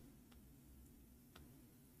video.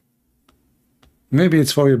 Maybe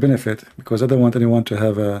it's for your benefit, because I don't want anyone to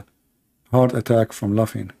have a heart attack from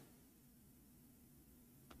laughing.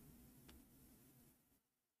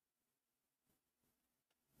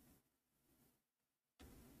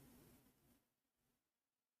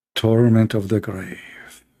 Torment of the grave.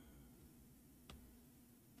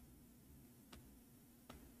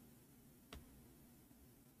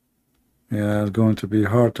 Yeah, it's going to be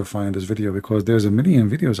hard to find this video because there's a million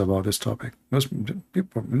videos about this topic. Those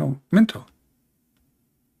people, you know, mental.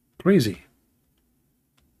 Crazy.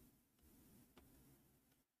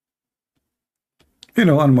 You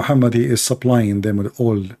know, and Muhammad, he is supplying them with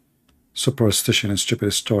all superstition and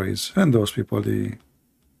stupid stories. And those people, they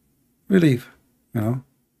believe, you know.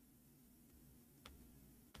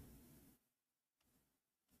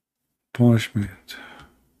 Punishment.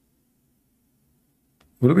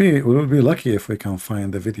 We'll be lucky if we can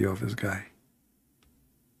find the video of this guy.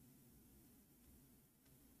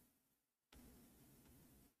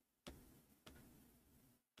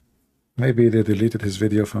 Maybe they deleted his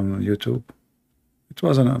video from YouTube. It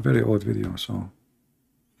wasn't a very old video, so.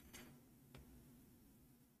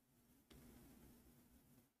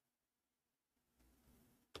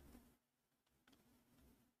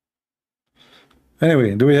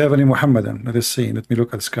 Anyway, do we have any Muhammadan? Let us see. Let me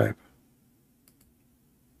look at Skype.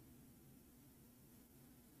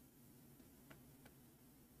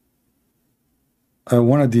 I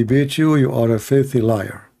want to debate you. You are a filthy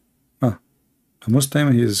liar. Huh. A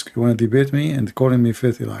Muslim, he want to debate me and calling me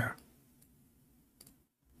filthy liar.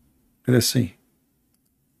 Let us see.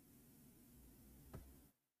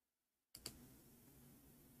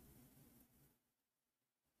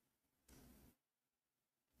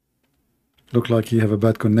 Look like he have a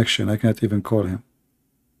bad connection. I can't even call him.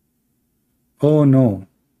 Oh no.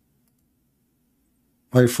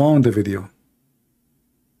 I found the video.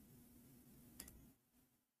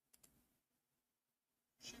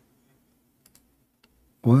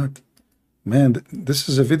 What? Man, this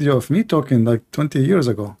is a video of me talking like 20 years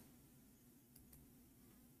ago.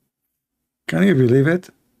 Can you believe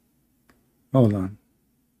it? Hold on.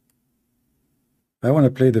 I want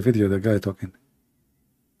to play the video, the guy talking.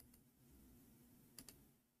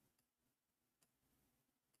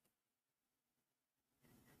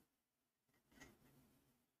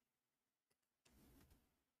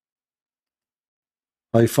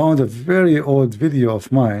 I found a very old video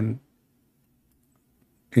of mine.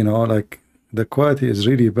 You know, like the quality is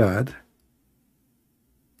really bad.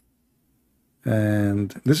 And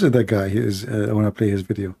this is the guy. He is. I want to play his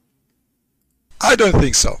video. I don't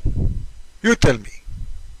think so. You tell me.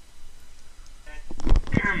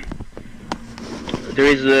 There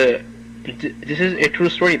is a. This is a true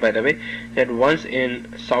story, by the way. That once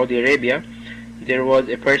in Saudi Arabia, there was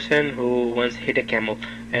a person who once hit a camel,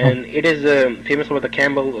 and it is famous about the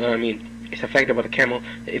camel. I mean, it's a fact about the camel.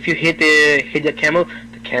 If you hit the camel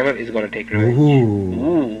is gonna take revenge.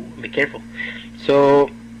 Ooh, be careful. So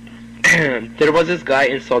there was this guy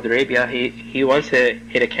in Saudi Arabia. He once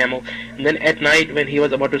hit a camel, and then at night when he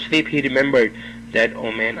was about to sleep, he remembered that,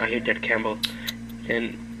 oh man, I hit that camel.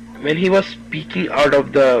 And when he was speaking out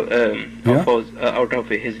of the out of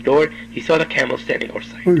his door, he saw the camel standing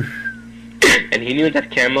outside. And he knew that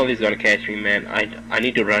camel is gonna catch me, man. I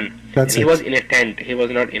need to run. And he was in a tent. He was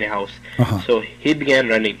not in a house. So he began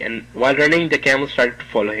running, and while running, the camel started to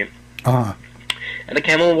follow him. And the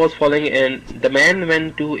camel was following, and the man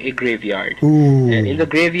went to a graveyard. And in the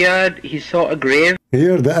graveyard, he saw a grave.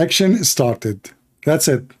 Here, the action started. That's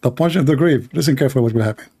it. The punch of the grave. Listen carefully what will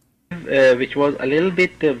happen. Which was a little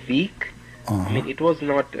bit weak. I mean, it was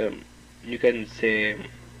not, you can say,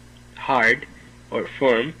 hard or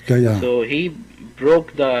firm. So he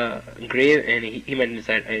broke the grave and he went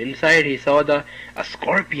inside. And inside he saw a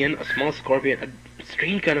scorpion, a small scorpion, a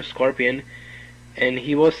strange kind of scorpion, and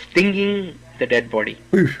he was stinging the dead body.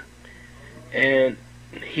 And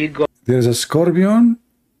he got. There's a scorpion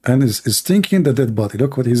and is stinking the dead body.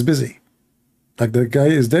 Look what he's busy. Like the guy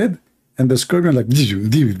is dead and the scorpion like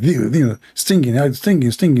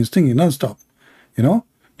stinging non-stop. You know?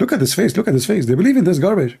 Look at his face. Look at his face. They believe in this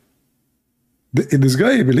garbage. This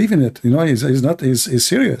guy believe in it. You know, he's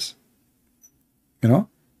serious. You know,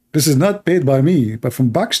 this is not paid by me, but from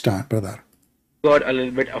Pakistan, brother. Got a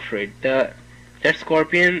little bit afraid. That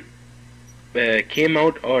scorpion came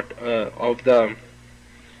out of the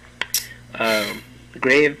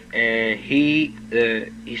grave, and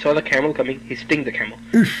he saw the camel coming. He sting the camel,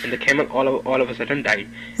 and the camel all of a sudden died.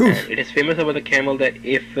 And it is famous about the camel that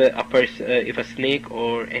if a snake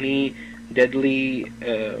or any deadly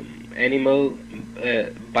animal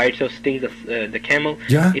bites or stings the camel,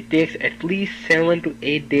 it takes at least 7 to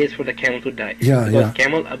 8 days for the camel to die. Because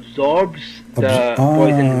camel absorbs the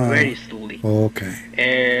poison very slowly. Okay.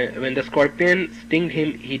 And when the scorpion stinged him,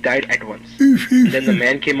 he died at once. And then the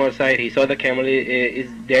man came outside. He saw the camel is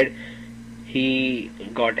dead. He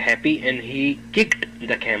got happy and he kicked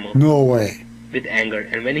the camel. No way. With anger.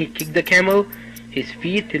 And when he kicked the camel, his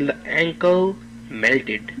feet till the ankle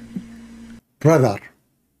melted.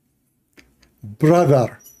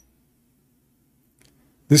 Brother,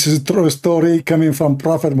 this is a true story coming from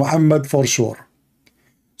Prophet Muhammad for sure.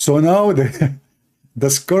 So now the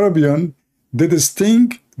scorpion did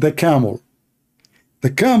sting the camel.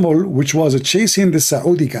 The camel, which was chasing the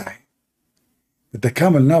Saudi guy. The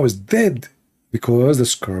camel now is dead because the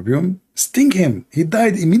scorpion sting him. He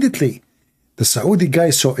died immediately. The Saudi guy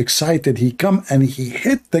is so excited. He come and he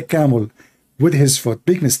hit the camel with his foot.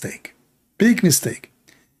 Big mistake. Big mistake.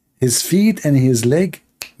 His feet and his leg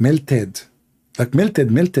melted. Like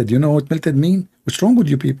melted. You know what melted mean? What's wrong with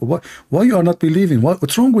you people? Why you are not believing?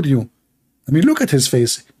 What's wrong with you? I mean, look at his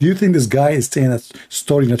face. Do you think this guy is saying that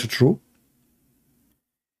story not true?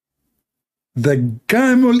 The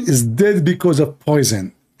camel is dead because of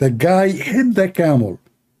poison. The guy hit the camel.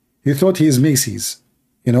 He thought he is Macy's.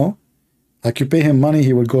 You know? Like you pay him money,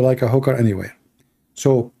 he will go like a hooker anywhere.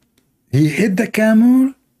 So he hit the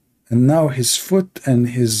camel, and now his foot and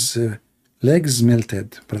his legs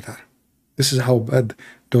melted, brother. This is how bad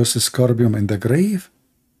those scorpion in the grave.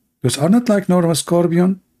 Those are not like normal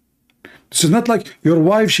scorpion. This is not like your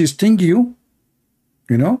wife, she sting you,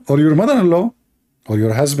 you know, or your mother-in-law, or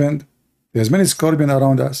your husband. There's many scorpion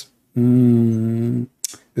around us.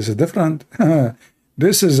 This is different.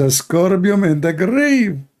 This is a scorpion in the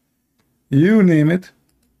grave. You name it.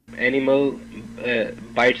 Animal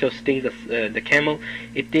bites or stings the camel,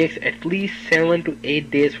 it takes at least 7 to 8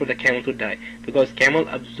 days for the camel to die, because camel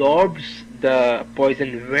absorbs the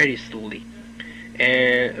poison very slowly.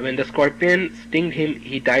 And when the scorpion stinged him,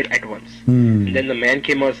 he died at once. And then the man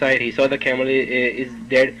came outside. He saw the camel is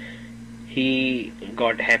dead. He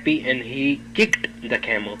got happy and he kicked the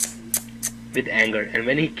camel with anger. And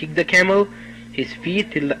when he kicked the camel, his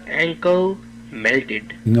feet till the ankle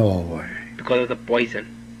melted. No way. Because of the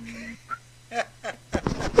poison.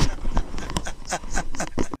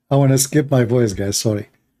 I want to skip my voice, guys. Sorry.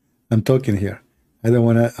 I'm talking here. I don't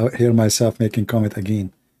want to hear myself making comment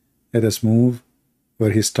again. Let us move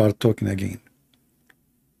where he start talking again.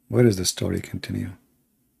 Where is the story continue?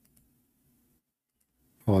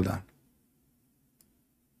 Hold on.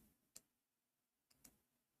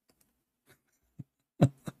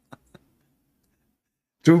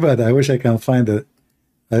 Too bad. I wish I can find it.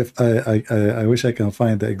 I wish I can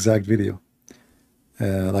find the exact video.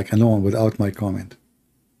 Like alone without my comment.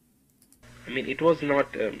 I mean, it was not,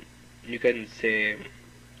 you can say,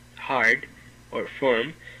 hard or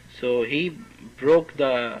firm. So he broke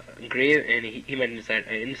the grave and he went inside.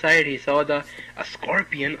 And inside he saw a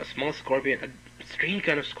scorpion, a small scorpion, a strange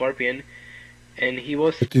kind of scorpion. And he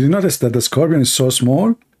was... Did you notice that the scorpion is so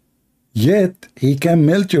small? Yet he can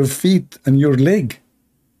melt your feet and your leg.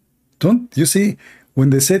 Don't you see? When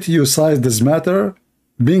they say to you size does matter,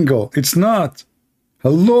 bingo, it's not.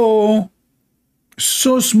 Hello?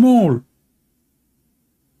 So small.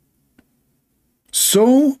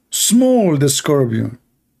 So small, the scorpion.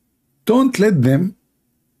 Don't let them,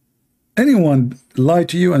 anyone lie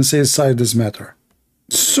to you and say size does matter.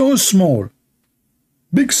 So small.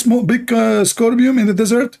 Big scorpion in the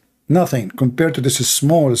desert, nothing compared to this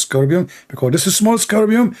small scorpion, because this small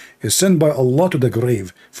scorpion is sent by Allah to the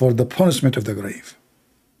grave for the punishment of the grave.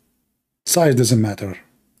 Size doesn't matter.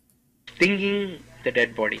 Stinging the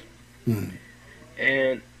dead body.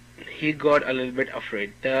 And he got a little bit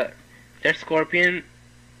afraid. That scorpion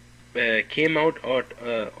came out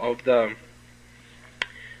of the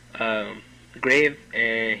grave,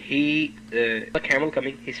 and the camel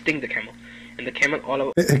coming, he sting the camel. And the camel all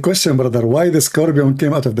over. A question, brother. Why the scorpion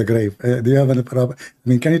came out of the grave? Do you have any problem? I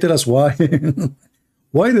mean, can you tell us why?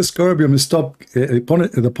 Why the scorpion stopped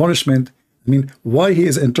the punishment? I mean, why he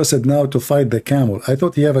is interested now to fight the camel? I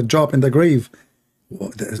thought he have a job in the grave.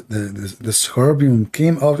 The scorpion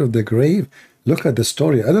came out of the grave. Look at the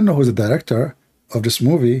story. I don't know who's the director of this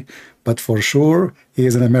movie, but for sure he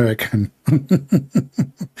is an American.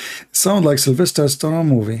 Sound like Sylvester Stallone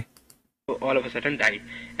movie. All of a sudden died.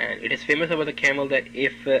 And it is famous about the camel that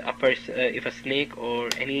if if a snake or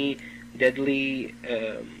any deadly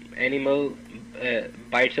animal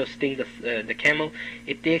bites or stings the camel,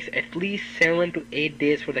 it takes at least 7 to 8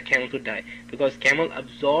 days for the camel to die, because camel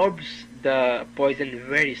absorbs the poison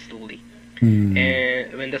very slowly.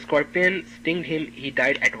 And when the scorpion stinged him, he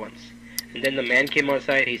died at once. And then the man came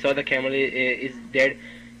outside, he saw the camel is dead,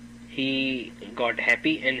 he got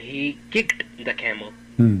happy and he kicked the camel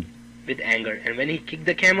with anger. And when he kicked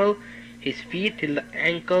the camel, his feet till the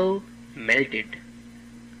ankle melted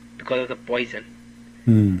because of the poison.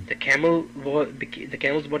 The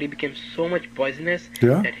camel's body became so much poisonous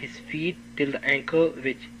that his feet till the ankle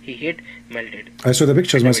which he hit melted. I saw the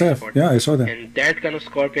pictures myself. Yeah, I saw that. And that kind of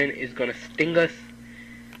scorpion is gonna sting us.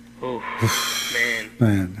 Oh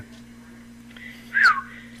man.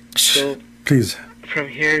 So please, from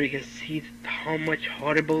here we can see how much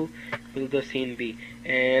horrible will the scene be.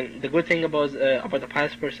 And the good thing about the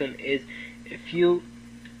pious person is, if you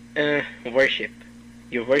worship,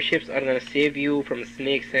 your worships are going to save you from the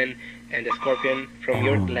snakes and the scorpion from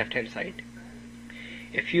your left hand side.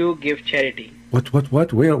 If you give charity.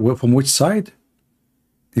 What? Where? From which side?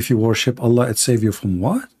 If you worship Allah, it save you from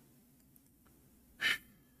what?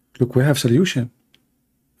 Look, we have solution.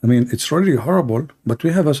 I mean, it's really horrible, but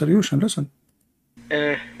we have a solution. Listen.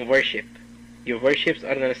 Worship. Your worships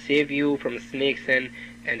are going to save you from the snakes and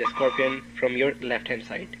the scorpion from your left hand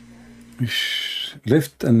side.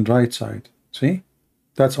 Left and right side. See?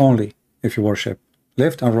 That's only if you worship.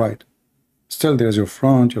 Left and right. Still there's your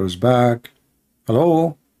front, yours back.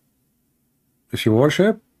 Hello? If you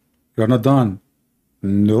worship, you're not done.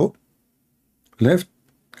 No. Left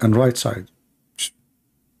and right side.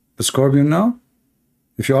 The scorpion now?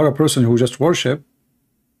 If you are a person who just worship,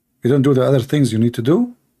 you don't do the other things you need to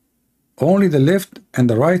do, only the left and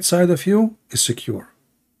the right side of you is secure.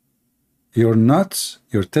 Your nuts,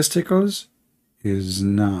 your testicles is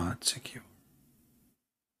not secure.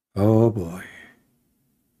 Oh boy.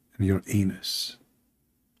 And your anus.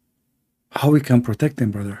 How we can protect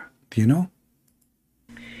them, brother? Do you know?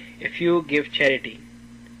 If you give charity,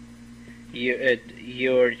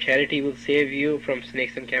 your charity will save you from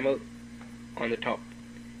snakes and camel on the top.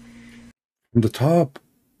 From the top.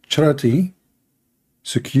 Charity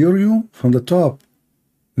secure you from the top.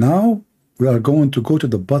 Now we are going to go to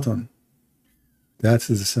the bottom. That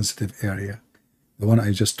is the sensitive area. The one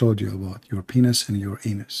I just told you about, your penis and your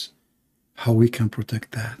anus. How we can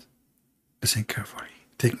protect that. Listen carefully.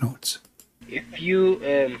 Take notes. If you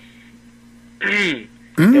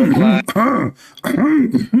don't lie.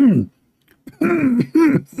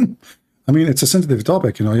 I mean, it's a sensitive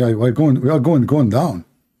topic, you know. Yeah, we are going down.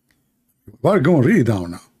 We are going really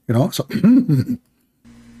down now, you know. So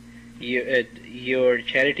your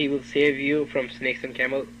charity will save you from snakes and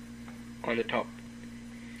camel on the top.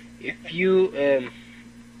 If you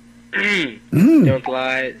don't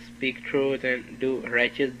lie, speak truth, and do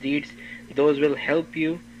righteous deeds, those will help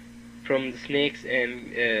you from the snakes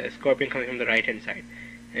and scorpion coming from the right hand side.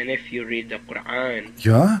 And if you read the Quran,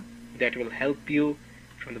 that will help you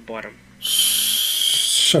from the bottom.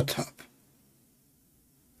 Shut up.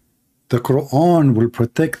 The Quran will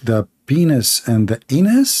protect the penis and the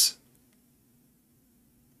anus?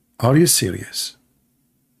 Are you serious?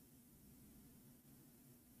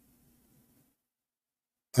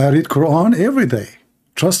 I read Quran every day.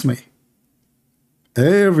 Trust me.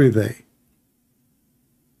 Every day.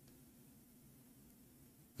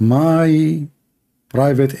 My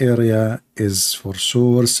private area is for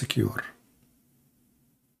sure secure.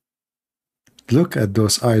 Look at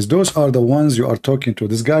those eyes. Those are the ones you are talking to.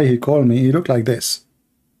 This guy, he called me. He looked like this.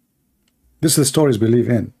 This is the stories believe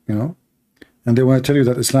in, you know. And they want to tell you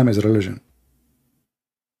that Islam is a religion.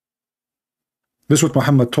 This is what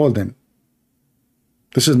Muhammad told them.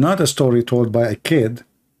 This is not a story told by a kid.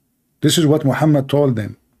 This is what Muhammad told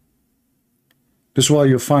them. This is why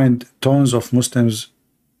you find tons of Muslims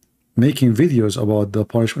making videos about the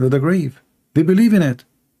punishment of the grave. They believe in it.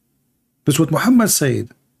 This is what Muhammad said.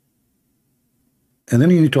 And then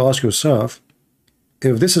you need to ask yourself,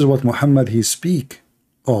 if this is what Muhammad he speak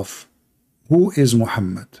of, who is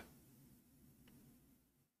Muhammad?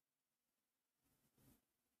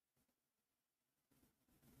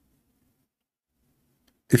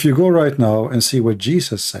 If you go right now and see what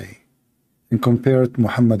Jesus say and compare it to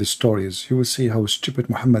Muhammad's stories, you will see how stupid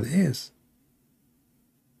Muhammad is.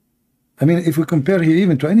 I mean, if we compare him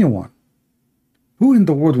even to anyone, Who in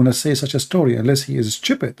the world wanna say such a story unless he is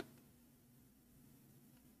stupid?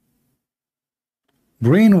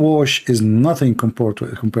 Brainwash is nothing compared to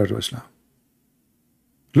Islam.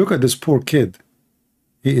 Look at this poor kid.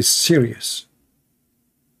 He is serious.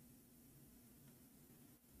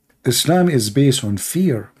 Islam is based on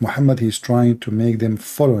fear. Muhammad, he's trying to make them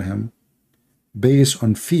follow him based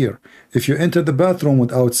on fear. If you enter the bathroom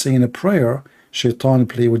without saying a prayer, Shaitan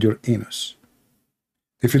play with your anus.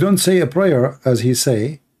 If you don't say a prayer as he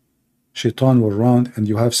say, Shaitan will run, and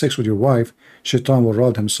you have sex with your wife, Shaitan will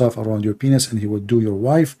round himself around your penis and he will do your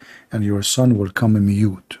wife, and your son will come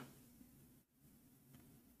mute.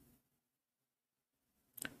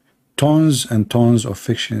 Tons and tons of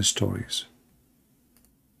fiction stories.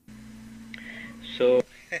 So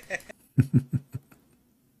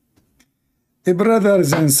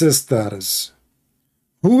Brothers and sisters,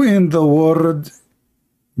 who in the world,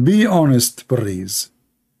 be honest please,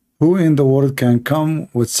 who in the world can come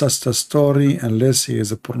with such a story unless he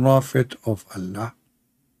is a prophet of Allah?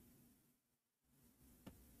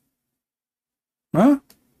 Huh?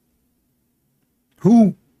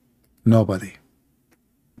 Who? Nobody.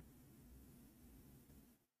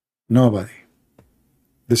 Nobody.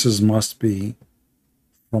 This must be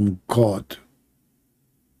from God.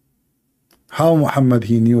 How Muhammad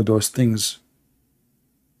he knew those things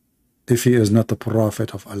if he is not the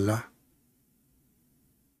prophet of Allah?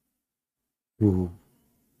 Ooh.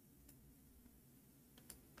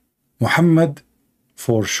 Muhammad,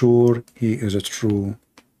 for sure, he is a true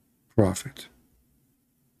prophet.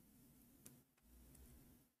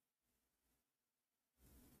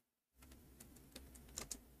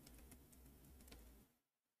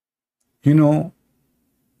 You know,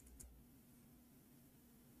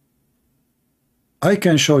 I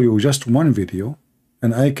can show you just one video,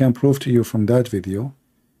 and I can prove to you from that video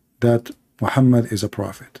that Muhammad is a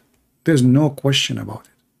prophet. There's no question about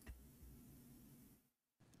it.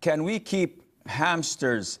 Can we keep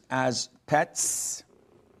hamsters as pets?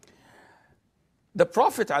 The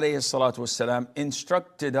Prophet ﷺ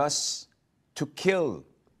instructed us to kill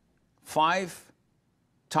 5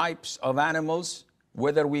 types of animals,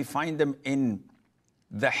 whether we find them in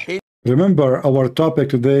the Hadith. Remember, our topic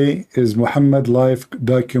today is Muhammad life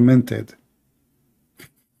documented.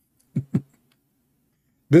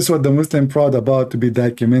 This is what the Muslim proud about, to be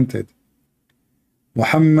documented.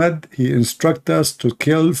 Muhammad, he instructs us to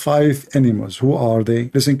kill 5 animals. Who are they?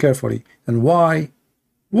 Listen carefully. And why?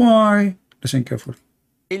 Why? Listen carefully.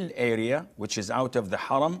 Area, which is out of the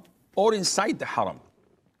haram or inside the haram.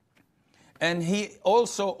 And he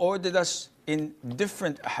also ordered us in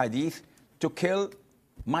different hadith to kill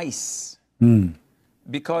mice,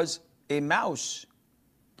 because a mouse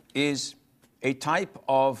is a type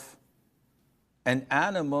of an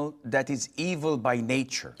animal that is evil by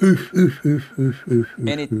nature,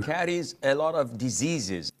 and it carries a lot of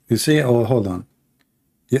diseases. You see, oh, hold on.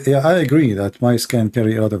 Yeah, I agree that mice can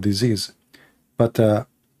carry a lot of disease, but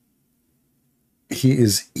he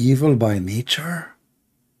is evil by nature?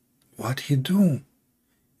 What he do?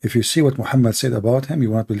 If you see what Muhammad said about him, you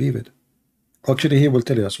won't believe it. Actually, he will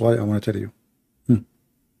tell us why. I want to tell you.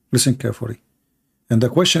 Listen carefully. And the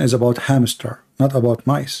question is about hamster, not about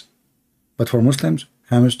mice. But for Muslims,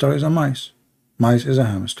 hamster is a mice. Mice is a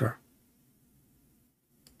hamster.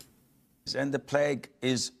 And the plague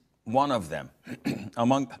is one of them,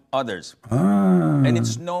 among others. And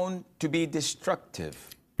it's known to be destructive.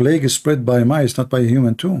 Plague is spread by mice, not by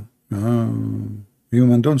human too.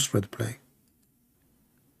 Human don't spread plague.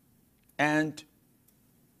 And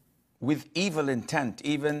with evil intent,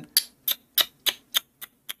 even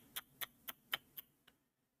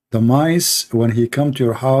the mice, when he come to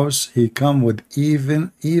your house, he come with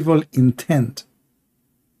even evil intent.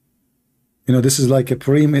 You know, this is like a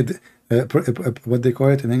what they call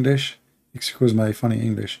it in English? Excuse my funny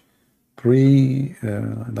English.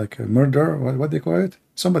 Like a murder. What they call it?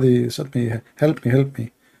 Somebody help me, help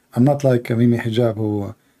me. I'm not like Mimi Hijab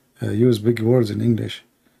who use big words in English.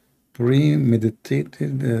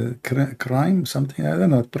 Premeditated crime, something, I don't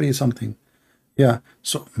know, something. Yeah,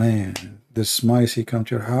 so man, this mice, he come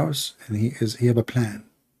to your house and he have a plan.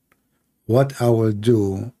 What I will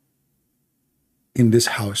do in this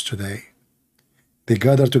house today. They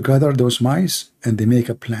gather together, those mice, and they make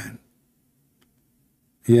a plan.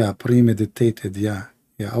 Yeah, premeditated, yeah.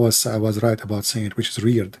 I was right about saying it, which is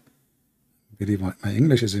weird. Believe my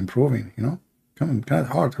English is improving, you know. Come on, kind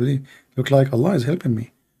of hard, really. Look like Allah is helping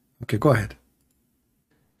me. Okay, go ahead.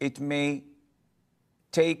 it may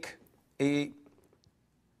take a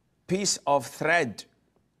piece of thread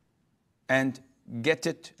and get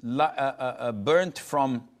it burnt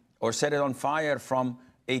from or set it on fire from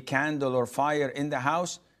a candle or fire in the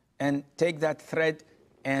house and take that thread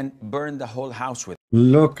and burn the whole house with it.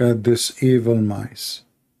 Look at this evil mice.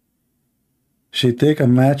 She take a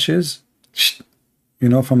matches, you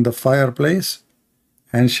know, from the fireplace,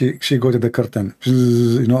 and she go to the curtain.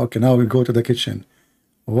 You know, okay, now we go to the kitchen.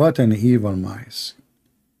 What an evil mice.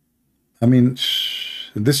 I mean,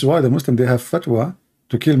 this is why the Muslim, they have fatwa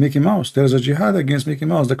to kill Mickey Mouse. There's a jihad against Mickey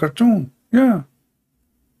Mouse, the cartoon. Yeah.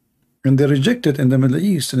 And they reject it in the Middle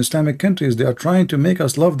East, in Islamic countries. They are trying to make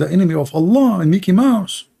us love the enemy of Allah and Mickey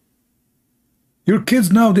Mouse. Your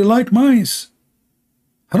kids now, they like mice.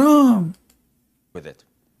 Haram. With it.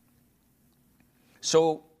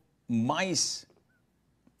 So mice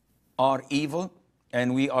are evil,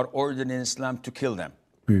 and we are ordered in Islam to kill them.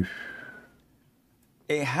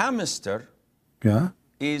 A hamster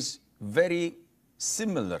is very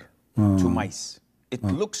similar to mice. It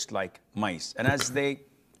looks like mice. And as they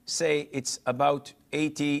say, it's about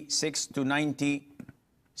 86 to 90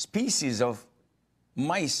 species of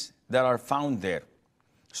mice that are found there.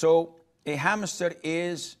 So a hamster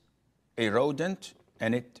is a rodent,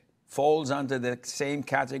 and it falls under the same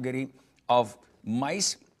category of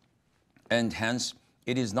mice, and hence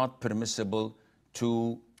it is not permissible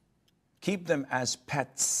to keep them as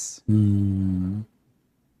pets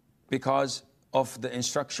because of the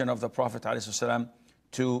instruction of the Prophet ﷺ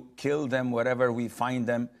to kill them wherever we find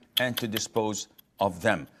them and to dispose of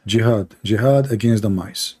them. Jihad against the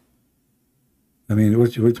mice. I mean,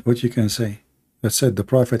 what you can say? That said, the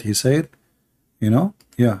Prophet, he said, you know,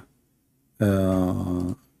 yeah.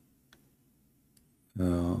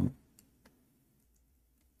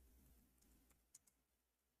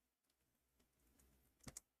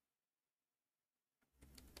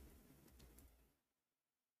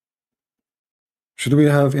 Should we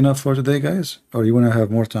have enough for today, guys? Or you want to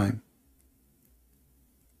have more time?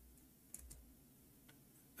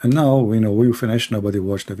 And now, we know, we finished. Nobody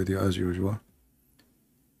watched the video as usual.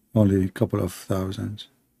 Only a couple of thousands.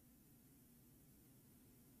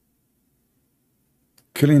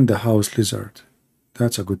 Killing the house lizard.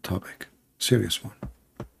 That's a good topic. Serious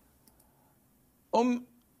one.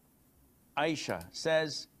 Aisha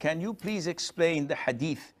says, can you please explain the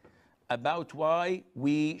hadith about why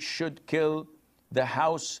we should kill the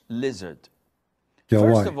house lizard? Yeah,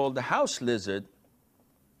 First why? of all, the house lizard,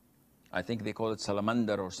 I think they call it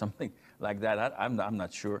salamander or something like that. I'm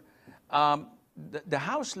not sure. The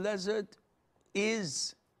house lizard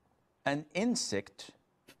is an insect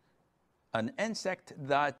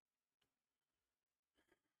that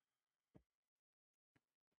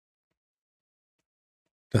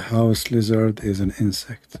The house lizard is an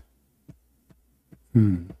insect.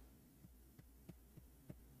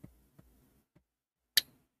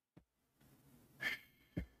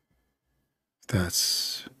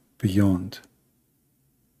 That's beyond.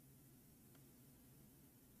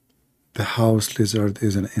 The house lizard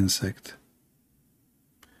is an insect.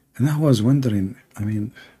 And I was wondering, I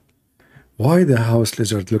mean, why the house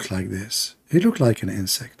lizard look like this? It looked like an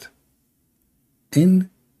insect.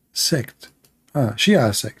 Insect.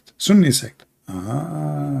 Shia sect. Sunni sect.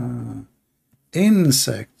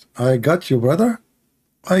 Insect. I got you, brother.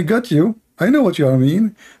 I got you. I know what you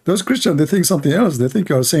mean. Those Christians, they think something else. They think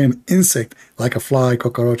you are saying insect, like a fly,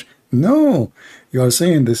 cockroach. No, you are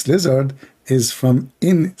saying this lizard is from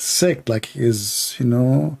insect, like he is, you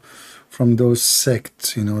know, from those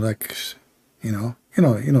sects, you know, like, you know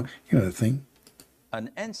the thing. an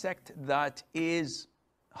insect that is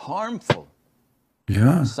harmful.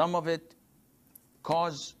 Yeah. Some of it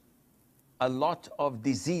cause a lot of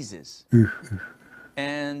diseases.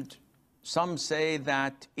 And some say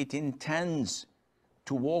that it intends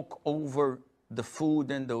to walk over the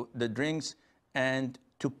food and the drinks and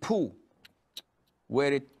to poo,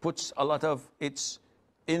 where it puts a lot of its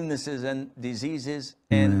illnesses and diseases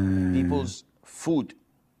in people's food.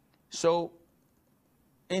 So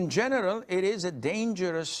in general, it is a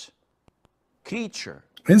dangerous creature.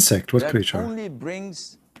 Insect, what that creature? Only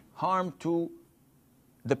brings harm to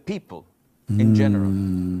the people in general.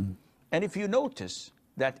 And if you notice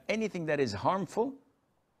that anything that is harmful,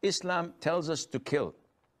 Islam tells us to kill.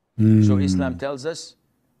 So Islam tells us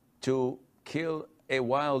to kill a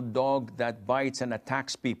wild dog that bites and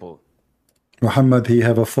attacks people. Muhammad, he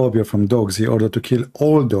have a phobia from dogs. He ordered to kill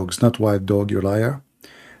all dogs, not wild dog, you liar.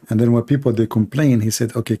 And then when people, they complain, he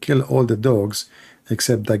said, okay, kill all the dogs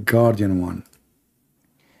except the guardian one.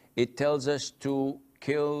 It tells us to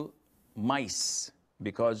kill mice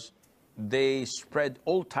because they spread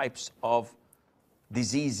all types of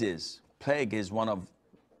diseases. Plague is one of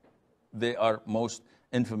they are most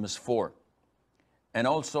infamous for. And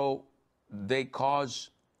also they cause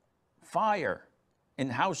fire in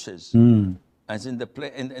houses. As in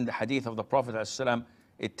the hadith of the Prophet ﷺ,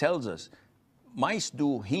 it tells us mice do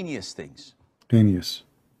heinous things. Genius.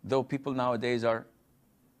 Though people nowadays are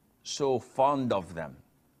so fond of them.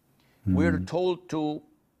 We're told to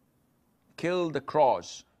kill the crows.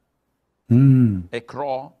 A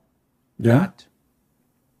crow that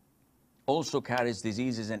also carries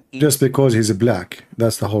diseases and eats. Just because he's black.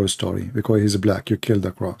 That's the whole story. Because he's black, you kill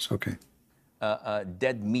the crows. Okay.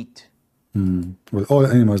 Dead meat. Well, all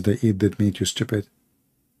animals, they eat dead meat, you stupid.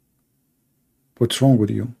 What's wrong with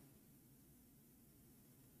you?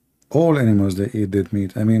 All animals, they eat dead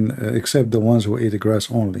meat. I mean, except the ones who eat grass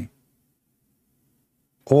only.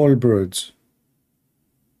 All birds.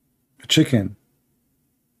 Chicken.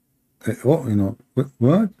 Oh, you know,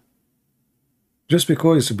 what? Just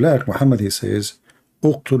because it's black, Muhammad, he says,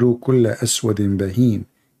 اقتلوا كل أسود بهيم.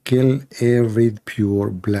 Kill every pure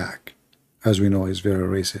black. As we know, he's very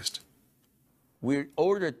racist. We're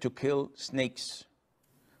ordered to kill snakes.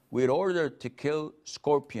 We're ordered to kill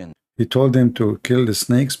scorpions. He told them to kill the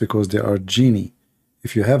snakes because they are genie.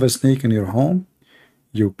 If you have a snake in your home,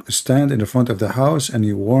 you stand in the front of the house and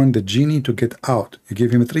you warn the genie to get out. You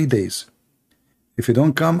give him 3 days. If you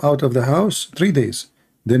don't come out of the house, 3 days,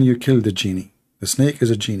 then you kill the genie. The snake is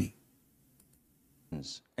a genie.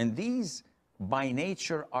 And these, by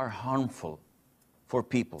nature, are harmful for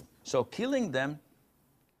people. So killing them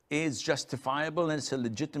is justifiable and it's a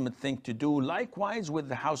legitimate thing to do. Likewise with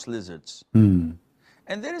the house lizards. And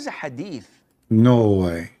there is a hadith. No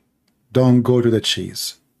way. Don't go to the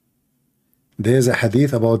cheese. There's a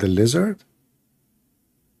hadith about the lizard.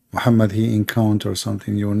 Muhammad, he encountered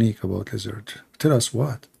something unique about lizard. Tell us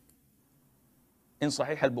what. In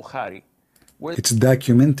Sahih al-Bukhari. It's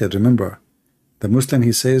documented, remember. The Muslim,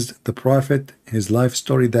 he says, the Prophet, his life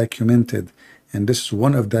story documented. And this is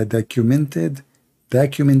one of the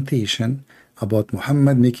documentation about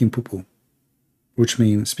Muhammad making poo-poo, which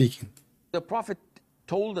means speaking. The Prophet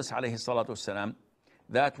told us, alayhi salatu wasalam,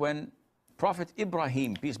 that when Prophet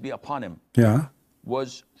Ibrahim, peace be upon him,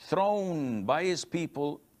 was thrown by his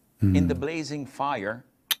people in the blazing fire,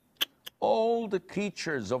 all the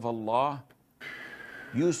creatures of Allah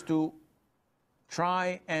used to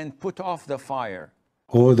try and put off the fire.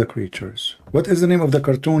 All the creatures. What is the name of the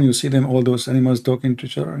cartoon? You see them, all those animals talking to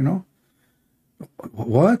each other, you know?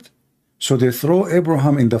 What? So they throw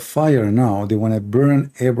Abraham in the fire now. They want to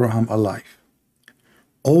burn Abraham alive.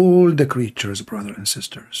 All the creatures, brothers and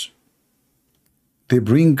sisters. They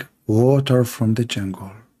bring water from the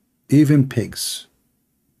jungle. Even pigs.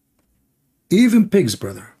 Even pigs,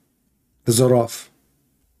 brother. The giraffe.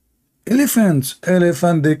 Elephants.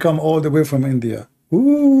 Elephant, they come all the way from India.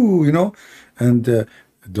 Ooh, you know? And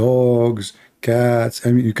dogs, cats.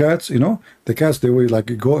 I mean, cats, you know? The cats, they will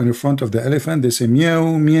like go in front of the elephant. They say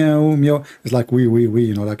meow, meow, meow. It's like we,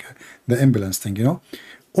 you know, like the ambulance thing, you know?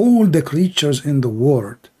 All the creatures in the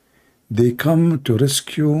world, they come to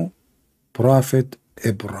rescue Prophet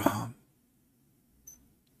Abraham.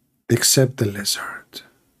 Except the lizard.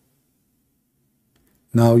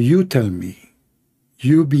 Now you tell me,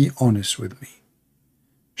 you be honest with me.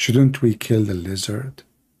 Shouldn't we kill the lizard?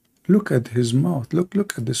 Look at his mouth. Look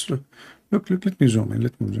at this. Look, let me zoom in.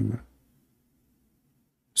 Let me zoom in.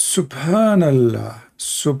 Subhanallah.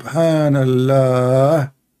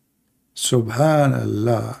 Subhanallah.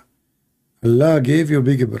 Subhanallah. Allah gave you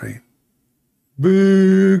big brain.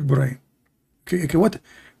 Big brain. Okay, what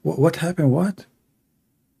happened? What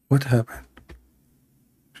happened?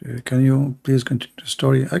 Can you please continue the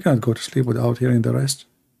story? I cannot go to sleep without hearing the rest.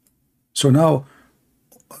 So now,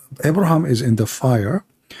 Abraham is in the fire.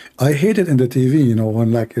 I hate it in the TV, you know,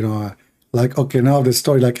 when like, you know, like, okay, now the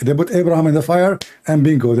story, like they put Abraham in the fire and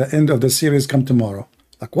bingo, the end of the series come tomorrow.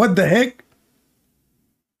 Like, what the heck?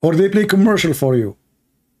 Or they play commercial for you.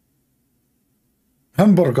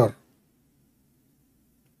 Hamburger.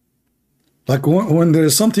 Like when there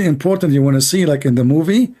is something important you want to see, like in the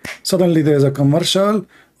movie, suddenly there's a commercial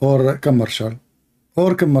or commercialine.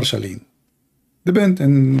 Depends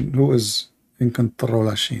on who is in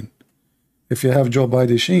control Sheen. If you have Joe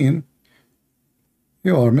Biden Sheen,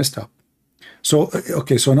 you are messed up. So,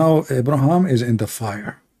 okay, so now Abraham is in the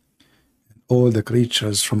fire. All the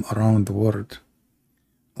creatures from around the world.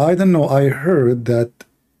 I don't know, I heard that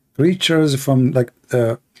creatures from like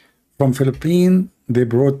from Philippines, they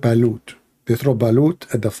brought balut. They throw balut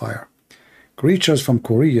at the fire. Creatures from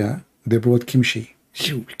Korea, they brought kimchi.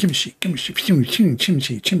 Kimchi,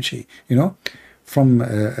 you know. From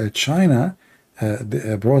China,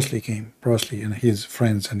 Bruce Lee came. Bruce Lee and his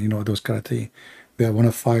friends, and you know, those karate. They want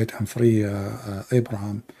to fight and free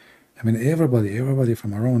Abraham. I mean, everybody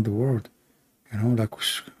from around the world. You know, like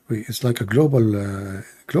it's like a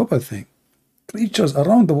global thing. Creatures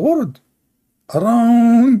around the world,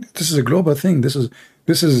 around. This is a global thing. This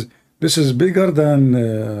is bigger than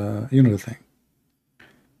you know the thing.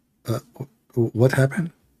 What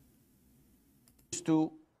happened?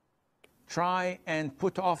 To try and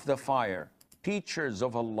put off the fire. Creatures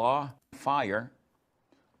of Allah, fire.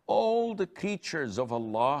 All the creatures of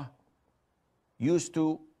Allah used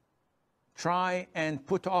to try and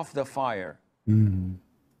put off the fire,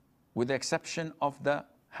 with the exception of the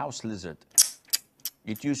house lizard.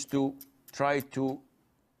 It used to try to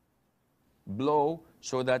blow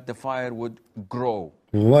so that the fire would grow.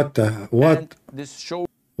 What And this shows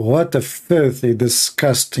what a filthy,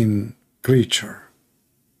 disgusting creature.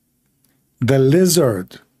 The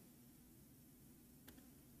lizard.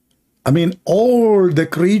 I mean, all the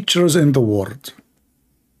creatures in the world.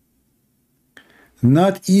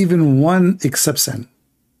 Not even one exception.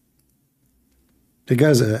 You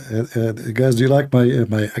guys, do you like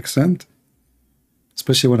my accent?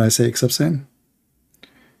 Especially when I say exception.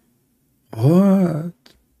 What?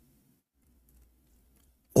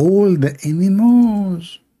 All the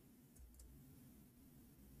animals.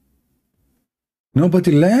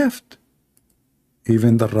 Nobody left.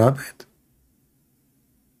 Even the rabbit.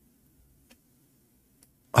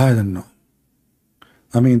 I don't know.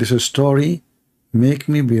 I mean, this is story make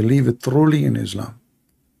me believe it truly in Islam.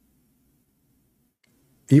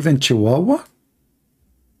 Even Chihuahua?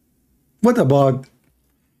 What about,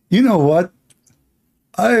 you know what?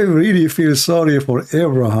 I really feel sorry for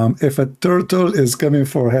Abraham if a turtle is coming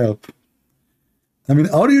for help. I mean,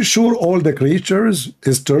 are you sure all the creatures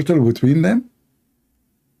is turtle between them?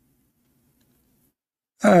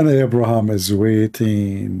 And Abraham is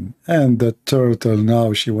waiting. And the turtle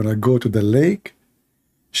now, she want to go to the lake.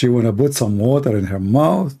 She want to put some water in her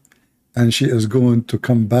mouth. And she is going to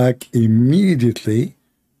come back immediately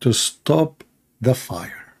to stop the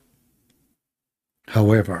fire.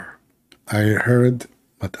 However, I heard,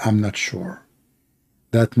 but I'm not sure,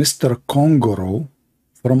 that Mr. Kangaroo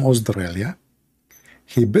from Australia,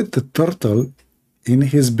 he bit the turtle in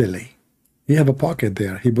his belly. He have a pocket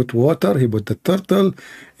there. He put water, he put the turtle,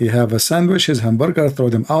 he have a sandwich, his hamburger, throw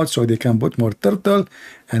them out so they can put more turtle,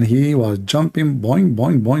 and he was jumping boing,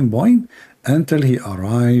 boing, boing, boing, until he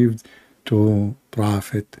arrived to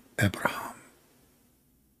Prophet Abraham.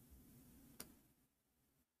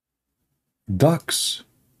 Ducks.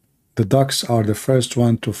 The ducks are the first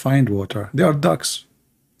one to find water. They are ducks.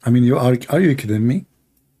 I mean, are you kidding me?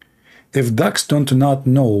 If ducks don't not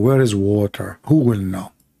know where is water, who will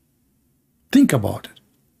know? Think about it.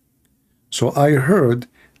 So I heard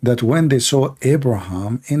that when they saw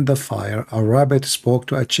Abraham in the fire, a rabbit spoke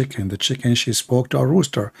to a chicken. The chicken, she spoke to a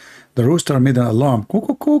rooster. The rooster made an alarm.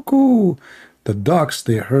 Cuckoo, cuckoo. The ducks,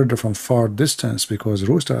 they heard from far distance because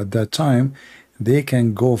rooster at that time, they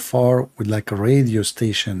can go far with like a radio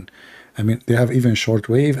station. I mean, they have even short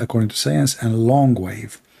wave, according to science, and long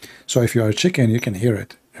wave. So if you are a chicken, you can hear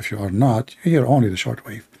it. If you are not, you hear only the short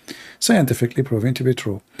wave. Scientifically proven to be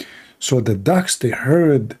true. So the ducks, they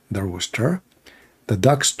heard the rooster. The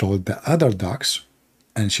ducks told the other ducks,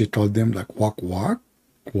 and she told them like, walk, walk,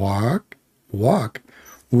 walk, walk,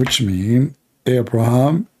 which means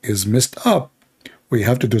Abraham is messed up. We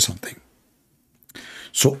have to do something.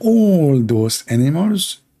 So all those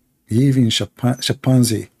animals, even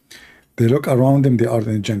chimpanzee, they look around them, they are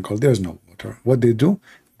in the jungle, there's no water. What they do?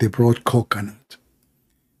 They brought coconut.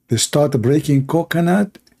 They start breaking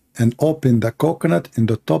coconut and open the coconut in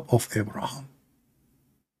the top of Abraham.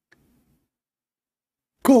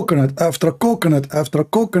 Coconut after coconut after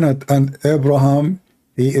coconut, and Abraham,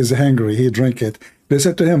 he is hungry, he drink it. They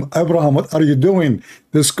said to him, Abraham, what are you doing?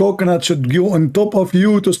 This coconut should go on top of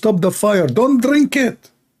you to stop the fire. Don't drink it.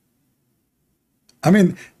 I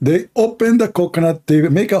mean, they open the coconut, they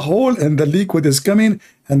make a hole, and the liquid is coming,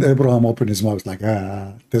 and Abraham opened his mouth like,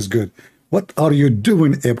 that's good. What are you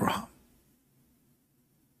doing, Abraham?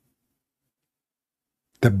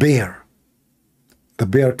 The bear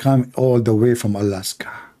came all the way from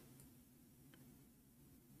Alaska.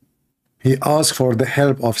 He asked for the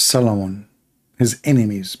help of Solomon, his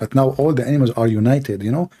enemies, but now all the animals are united,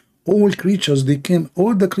 you know. All creatures, they came,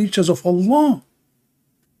 all the creatures of Allah.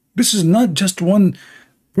 This is not just one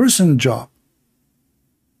person job.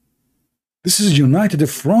 This is united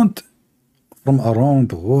front from around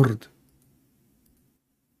the world.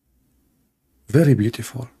 Very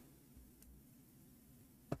beautiful.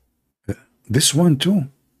 This one too,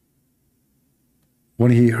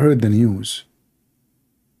 when he heard the news,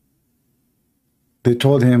 they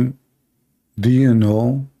told him, do you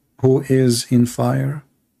know who is in fire?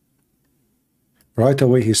 right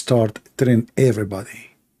away he start telling everybody.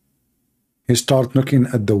 He start looking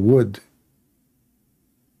at the wood.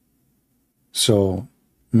 So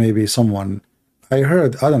maybe someone, I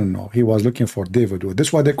heard, I don't know, he was looking for David Wood.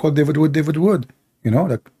 That's why they call David Wood David Wood. You know,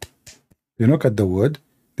 like you look at the wood,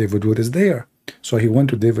 David Wood is there. So he went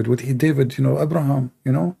to David Wood. David, you know, Abraham,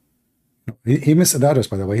 you know. He missed the address,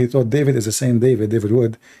 by the way. He thought David is the same David. David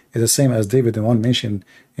Wood is the same as David in one mention,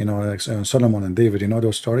 you know, like Solomon and David, you know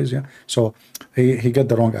those stories, yeah? So he got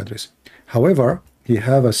the wrong address. However, he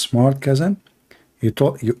have a smart cousin. He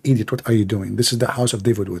thought, you idiot, what are you doing? This is the house of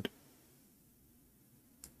David Wood.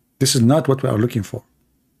 This is not what we are looking for.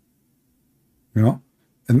 You know?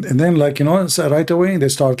 And then, like, you know, so right away they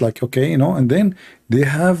start like, okay, you know, and then they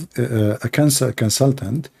have a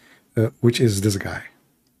consultant, which is this guy.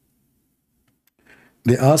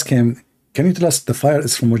 They ask him, can you tell us the fire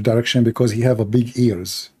is from which direction? Because he have a big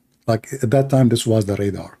ears. Like at that time, this was the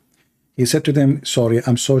radar. He said to them, sorry,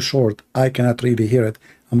 I'm so short, I cannot really hear it.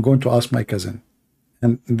 I'm going to ask my cousin.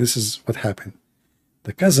 And this is what happened.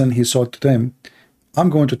 The cousin, he said to them, I'm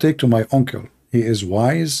going to take to my uncle. He is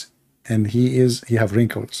wise and he have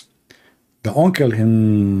wrinkles. The uncle,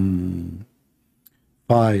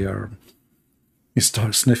 fire. He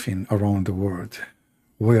starts sniffing around the world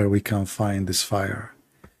where we can find this fire.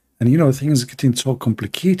 And you know, things getting so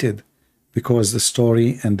complicated because the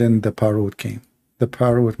story, and then the parrot came. The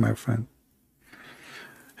parrot, my friend.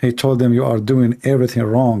 He told them, you are doing everything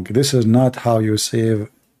wrong. This is not how you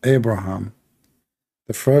save Abraham.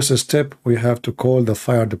 The first step, we have to call the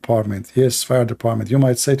fire department. Yes, fire department. You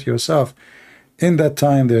might say to yourself, in that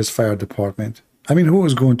time, there's fire department. I mean, who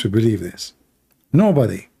is going to believe this?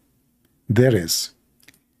 Nobody. There is.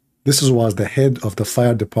 This was the head of the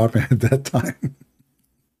fire department at that time.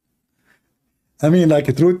 I mean,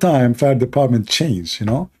 like through time, fire department changed, you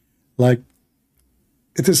know? Like,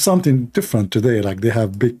 it is something different today. Like they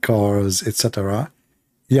have big cars, etc.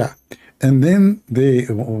 Yeah. And then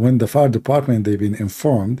when the fire department, they've been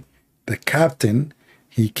informed, the captain,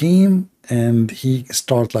 he came and he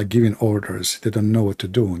started like giving orders. They don't know what to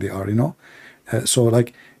do. They are, you know? So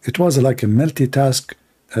like, it was like a multitask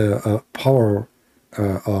power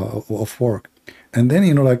of work. And then,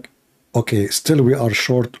 you know, like, okay, still we are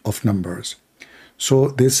short of numbers. So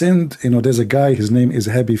they send, you know, there's a guy, his name is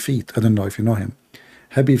Happy Feet. I don't know if you know him.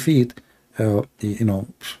 Happy Feet, you know,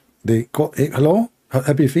 they call, hey, hello,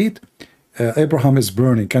 Happy Feet, Abraham is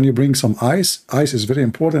burning. Can you bring some ice? Ice is very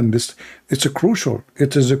important. It's a crucial.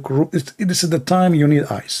 This is the time you need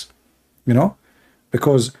ice, you know,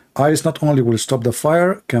 because ice not only will stop the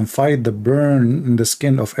fire, can fight the burn in the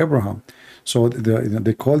skin of Abraham. So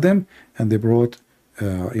they called them and they brought,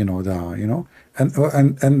 you know,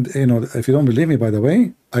 and you know, if you don't believe me, by the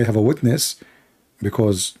way, I have a witness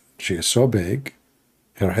because she is so big,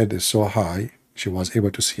 her head is so high, she was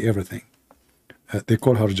able to see everything. They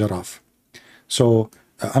call her giraffe. So,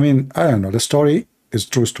 I mean, I don't know, the story is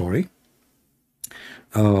true story.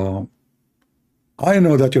 I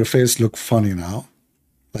know that your face look funny now,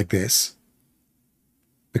 like this,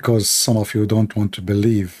 because some of you don't want to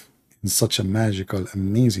believe in such a magical,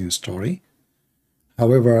 amazing story.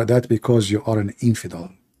 However, that's because you are an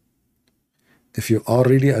infidel. If you are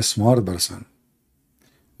really a smart person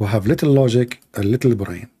who have little logic, a little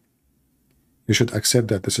brain, you should accept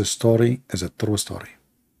that this story is a true story.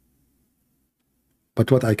 But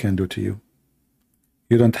what I can do to you?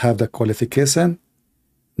 You don't have the qualification,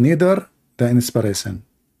 neither the inspiration.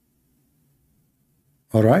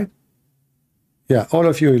 All right? Yeah, all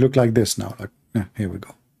of you look like this now. Like, yeah, here we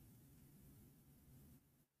go.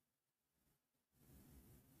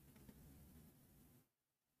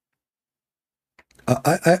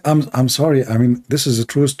 I'm sorry. I mean, this is a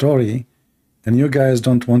true story, and you guys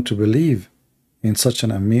don't want to believe in such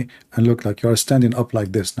an and look like you're standing up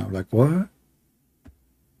like this now. Like, what?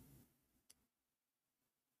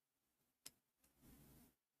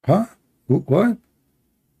 Huh? What?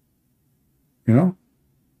 You know?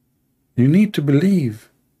 You need to believe.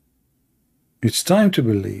 It's time to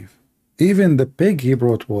believe. Even the pig, he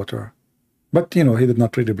brought water. But, you know, he did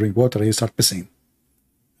not really bring water. He started pissing.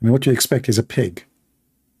 I mean, what do you expect? He's a pig.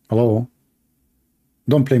 Hello?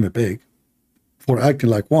 Don't blame a pig for acting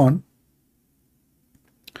like one.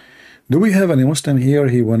 Do we have any Muslim here?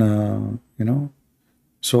 He wanna, you know?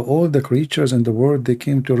 So all the creatures in the world, they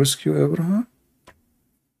came to rescue Abraham?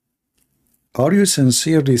 Are you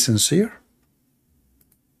sincerely sincere?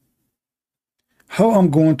 How I'm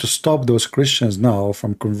going to stop those Christians now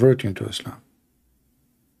from converting to Islam?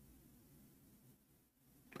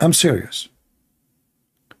 I'm serious.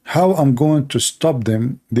 How I'm going to stop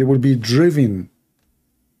them? They will be driven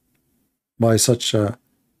by such a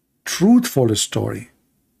truthful story.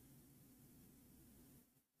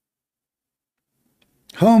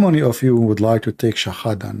 How many of you would like to take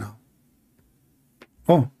Shahada now?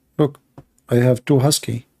 Oh, look, I have two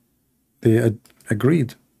husky. They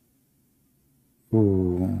agreed.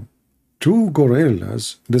 Ooh. Two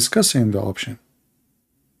gorillas discussing the option.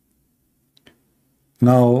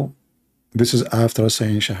 Now, this is after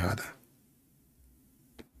saying Shahada.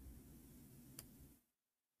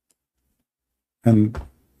 And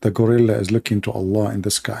the gorilla is looking to Allah in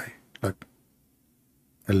the sky, like,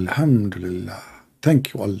 Alhamdulillah,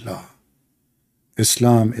 thank you Allah.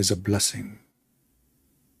 Islam is a blessing.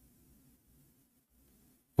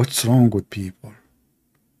 What's wrong with people?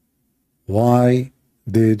 Why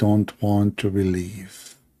they don't want to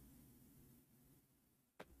believe?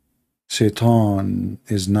 Satan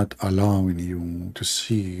is not allowing you to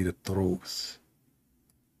see the truth.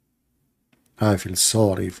 I feel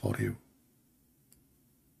sorry for you.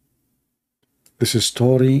 This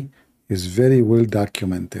story is very well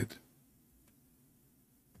documented.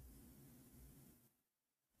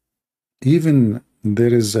 Even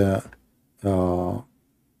there is an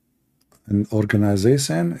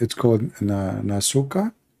organization, it's called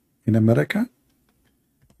Nasuka in America.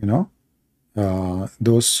 You know,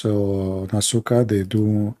 those Nasuka, they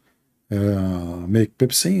do make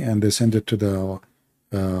Pepsi and they send it to the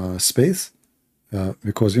space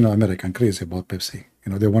because, you know, American crazy about Pepsi.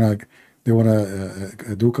 You know, they wanna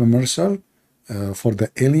do commercial for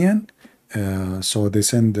the alien. So they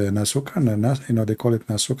send Nasuka, and you know, they call it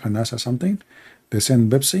Nasuka, NASA something. They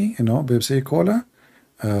send Pepsi, you know, Pepsi Cola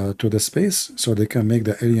to the space so they can make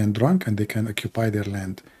the alien drunk and they can occupy their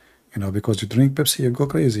land. You know, because you drink Pepsi, you go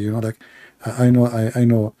crazy. You know, like I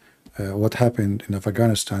know what happened in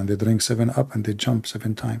Afghanistan. They drink 7-Up and they jump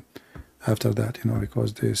 7 times after that. You know,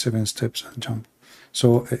 because the 7 steps and jump.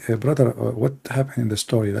 So, brother, what happened in the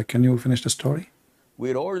story? Like, can you finish the story?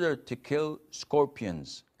 We're ordered to kill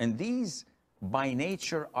scorpions, and these by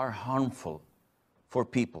nature are harmful for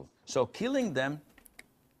people. So killing them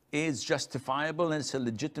is justifiable and it's a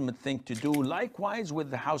legitimate thing to do. Likewise with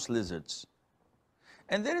the house lizards.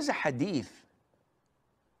 And there is a hadith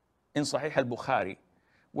in Sahih al-Bukhari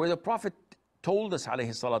where the Prophet told us, alayhi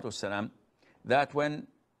salatu wasalam, that when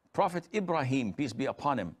Prophet Ibrahim, peace be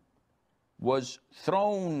upon him, was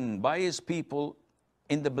thrown by his people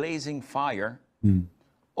in the blazing fire,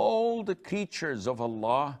 all the creatures of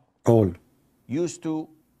Allah used to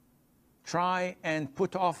try and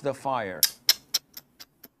put off the fire,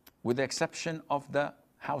 with the exception of the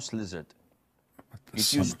house lizard.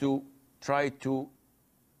 It used to try to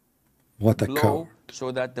blow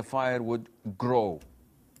so that the fire would grow.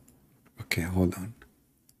 Okay, hold on.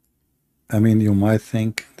 I mean, you might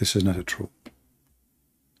think this is not true.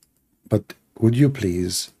 But would you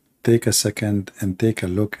please take a second and take a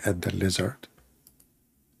look at the lizard?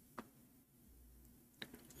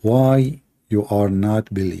 Why you are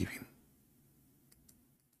not believing?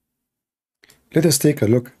 Let us take a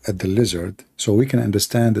look at the lizard so we can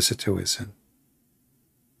understand the situation.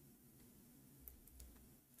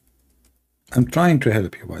 I'm trying to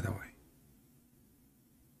help you, by the way.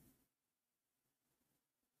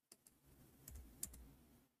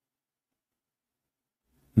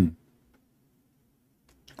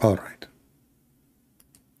 All right.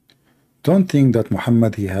 Don't think that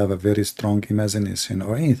Muhammad, he have a very strong imagination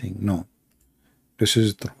or anything. No. This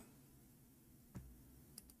is true.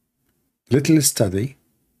 Little study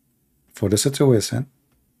for the situation,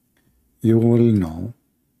 you will know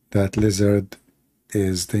that lizard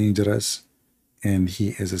is dangerous and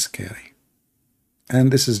he is scary.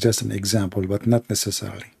 And this is just an example, but not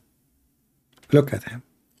necessarily. Look at him.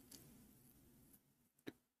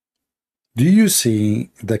 Do you see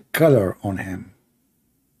the color on him?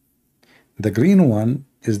 The green one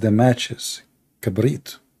is the matches,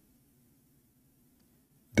 kabrit.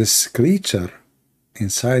 This creature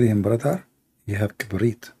inside him, brother, you have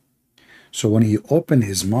kabrit. So when he open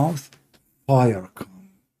his mouth, fire come.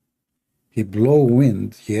 He blow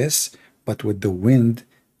wind, yes, but with the wind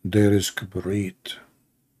there is kabrit.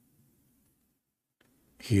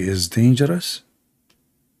 He is dangerous.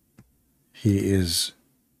 He is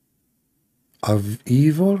of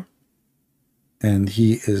evil, and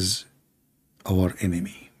he is our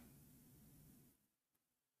enemy.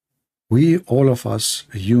 We, all of us,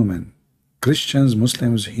 human, Christians,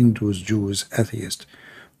 Muslims, Hindus, Jews, atheists,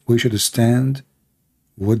 we should stand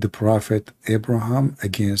with the Prophet Abraham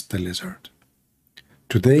against the lizard.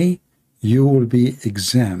 Today, you will be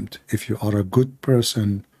exempt if you are a good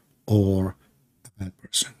person or a bad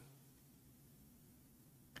person.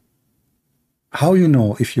 How you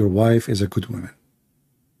know if your wife is a good woman?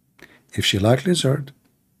 If she like lizard,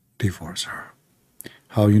 divorce her.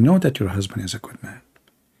 How you know that your husband is a good man?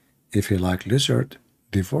 If he like lizard,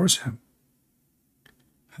 divorce him.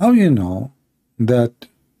 How you know that?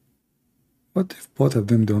 What if both of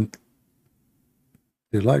them don't?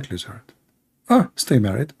 They like lizard. Stay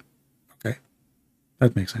married. Okay,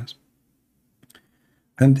 that makes sense.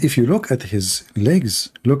 And if you look at his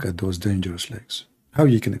legs, look at those dangerous legs. How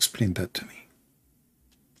you can explain that to me?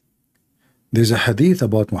 There's a hadith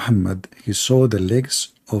about Muhammad. He saw the legs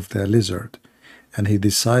of the lizard and he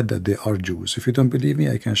decided that they are Jews. If you don't believe me,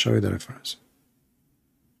 I can show you the reference.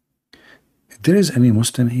 If there is any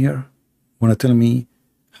Muslim here want to tell me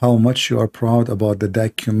how much you are proud about the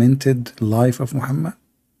documented life of Muhammad?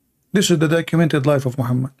 This is the documented life of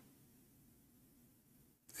Muhammad.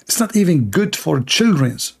 It's not even good for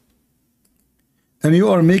children's. And you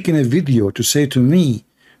are making a video to say to me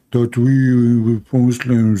that we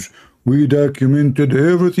Muslims, we documented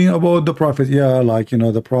everything about the Prophet. Yeah, like, you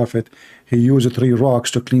know, the Prophet, he used 3 rocks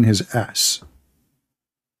to clean his ass.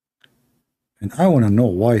 And I want to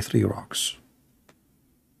know why 3 rocks.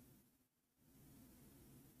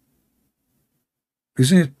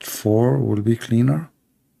 Isn't it 4 will be cleaner?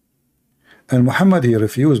 And Muhammad, he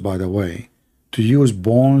refused, by the way, to use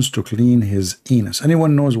bones to clean his anus.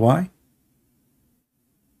 Anyone knows why?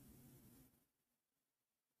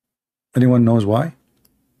 Anyone knows why?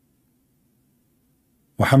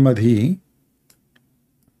 Muhammad, he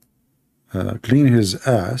cleaned his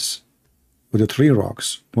ass with the 3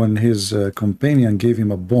 rocks. When his companion gave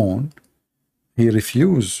him a bone, he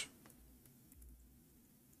refused.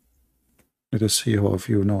 Let us see who of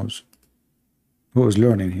you knows. Who is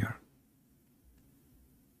learning here?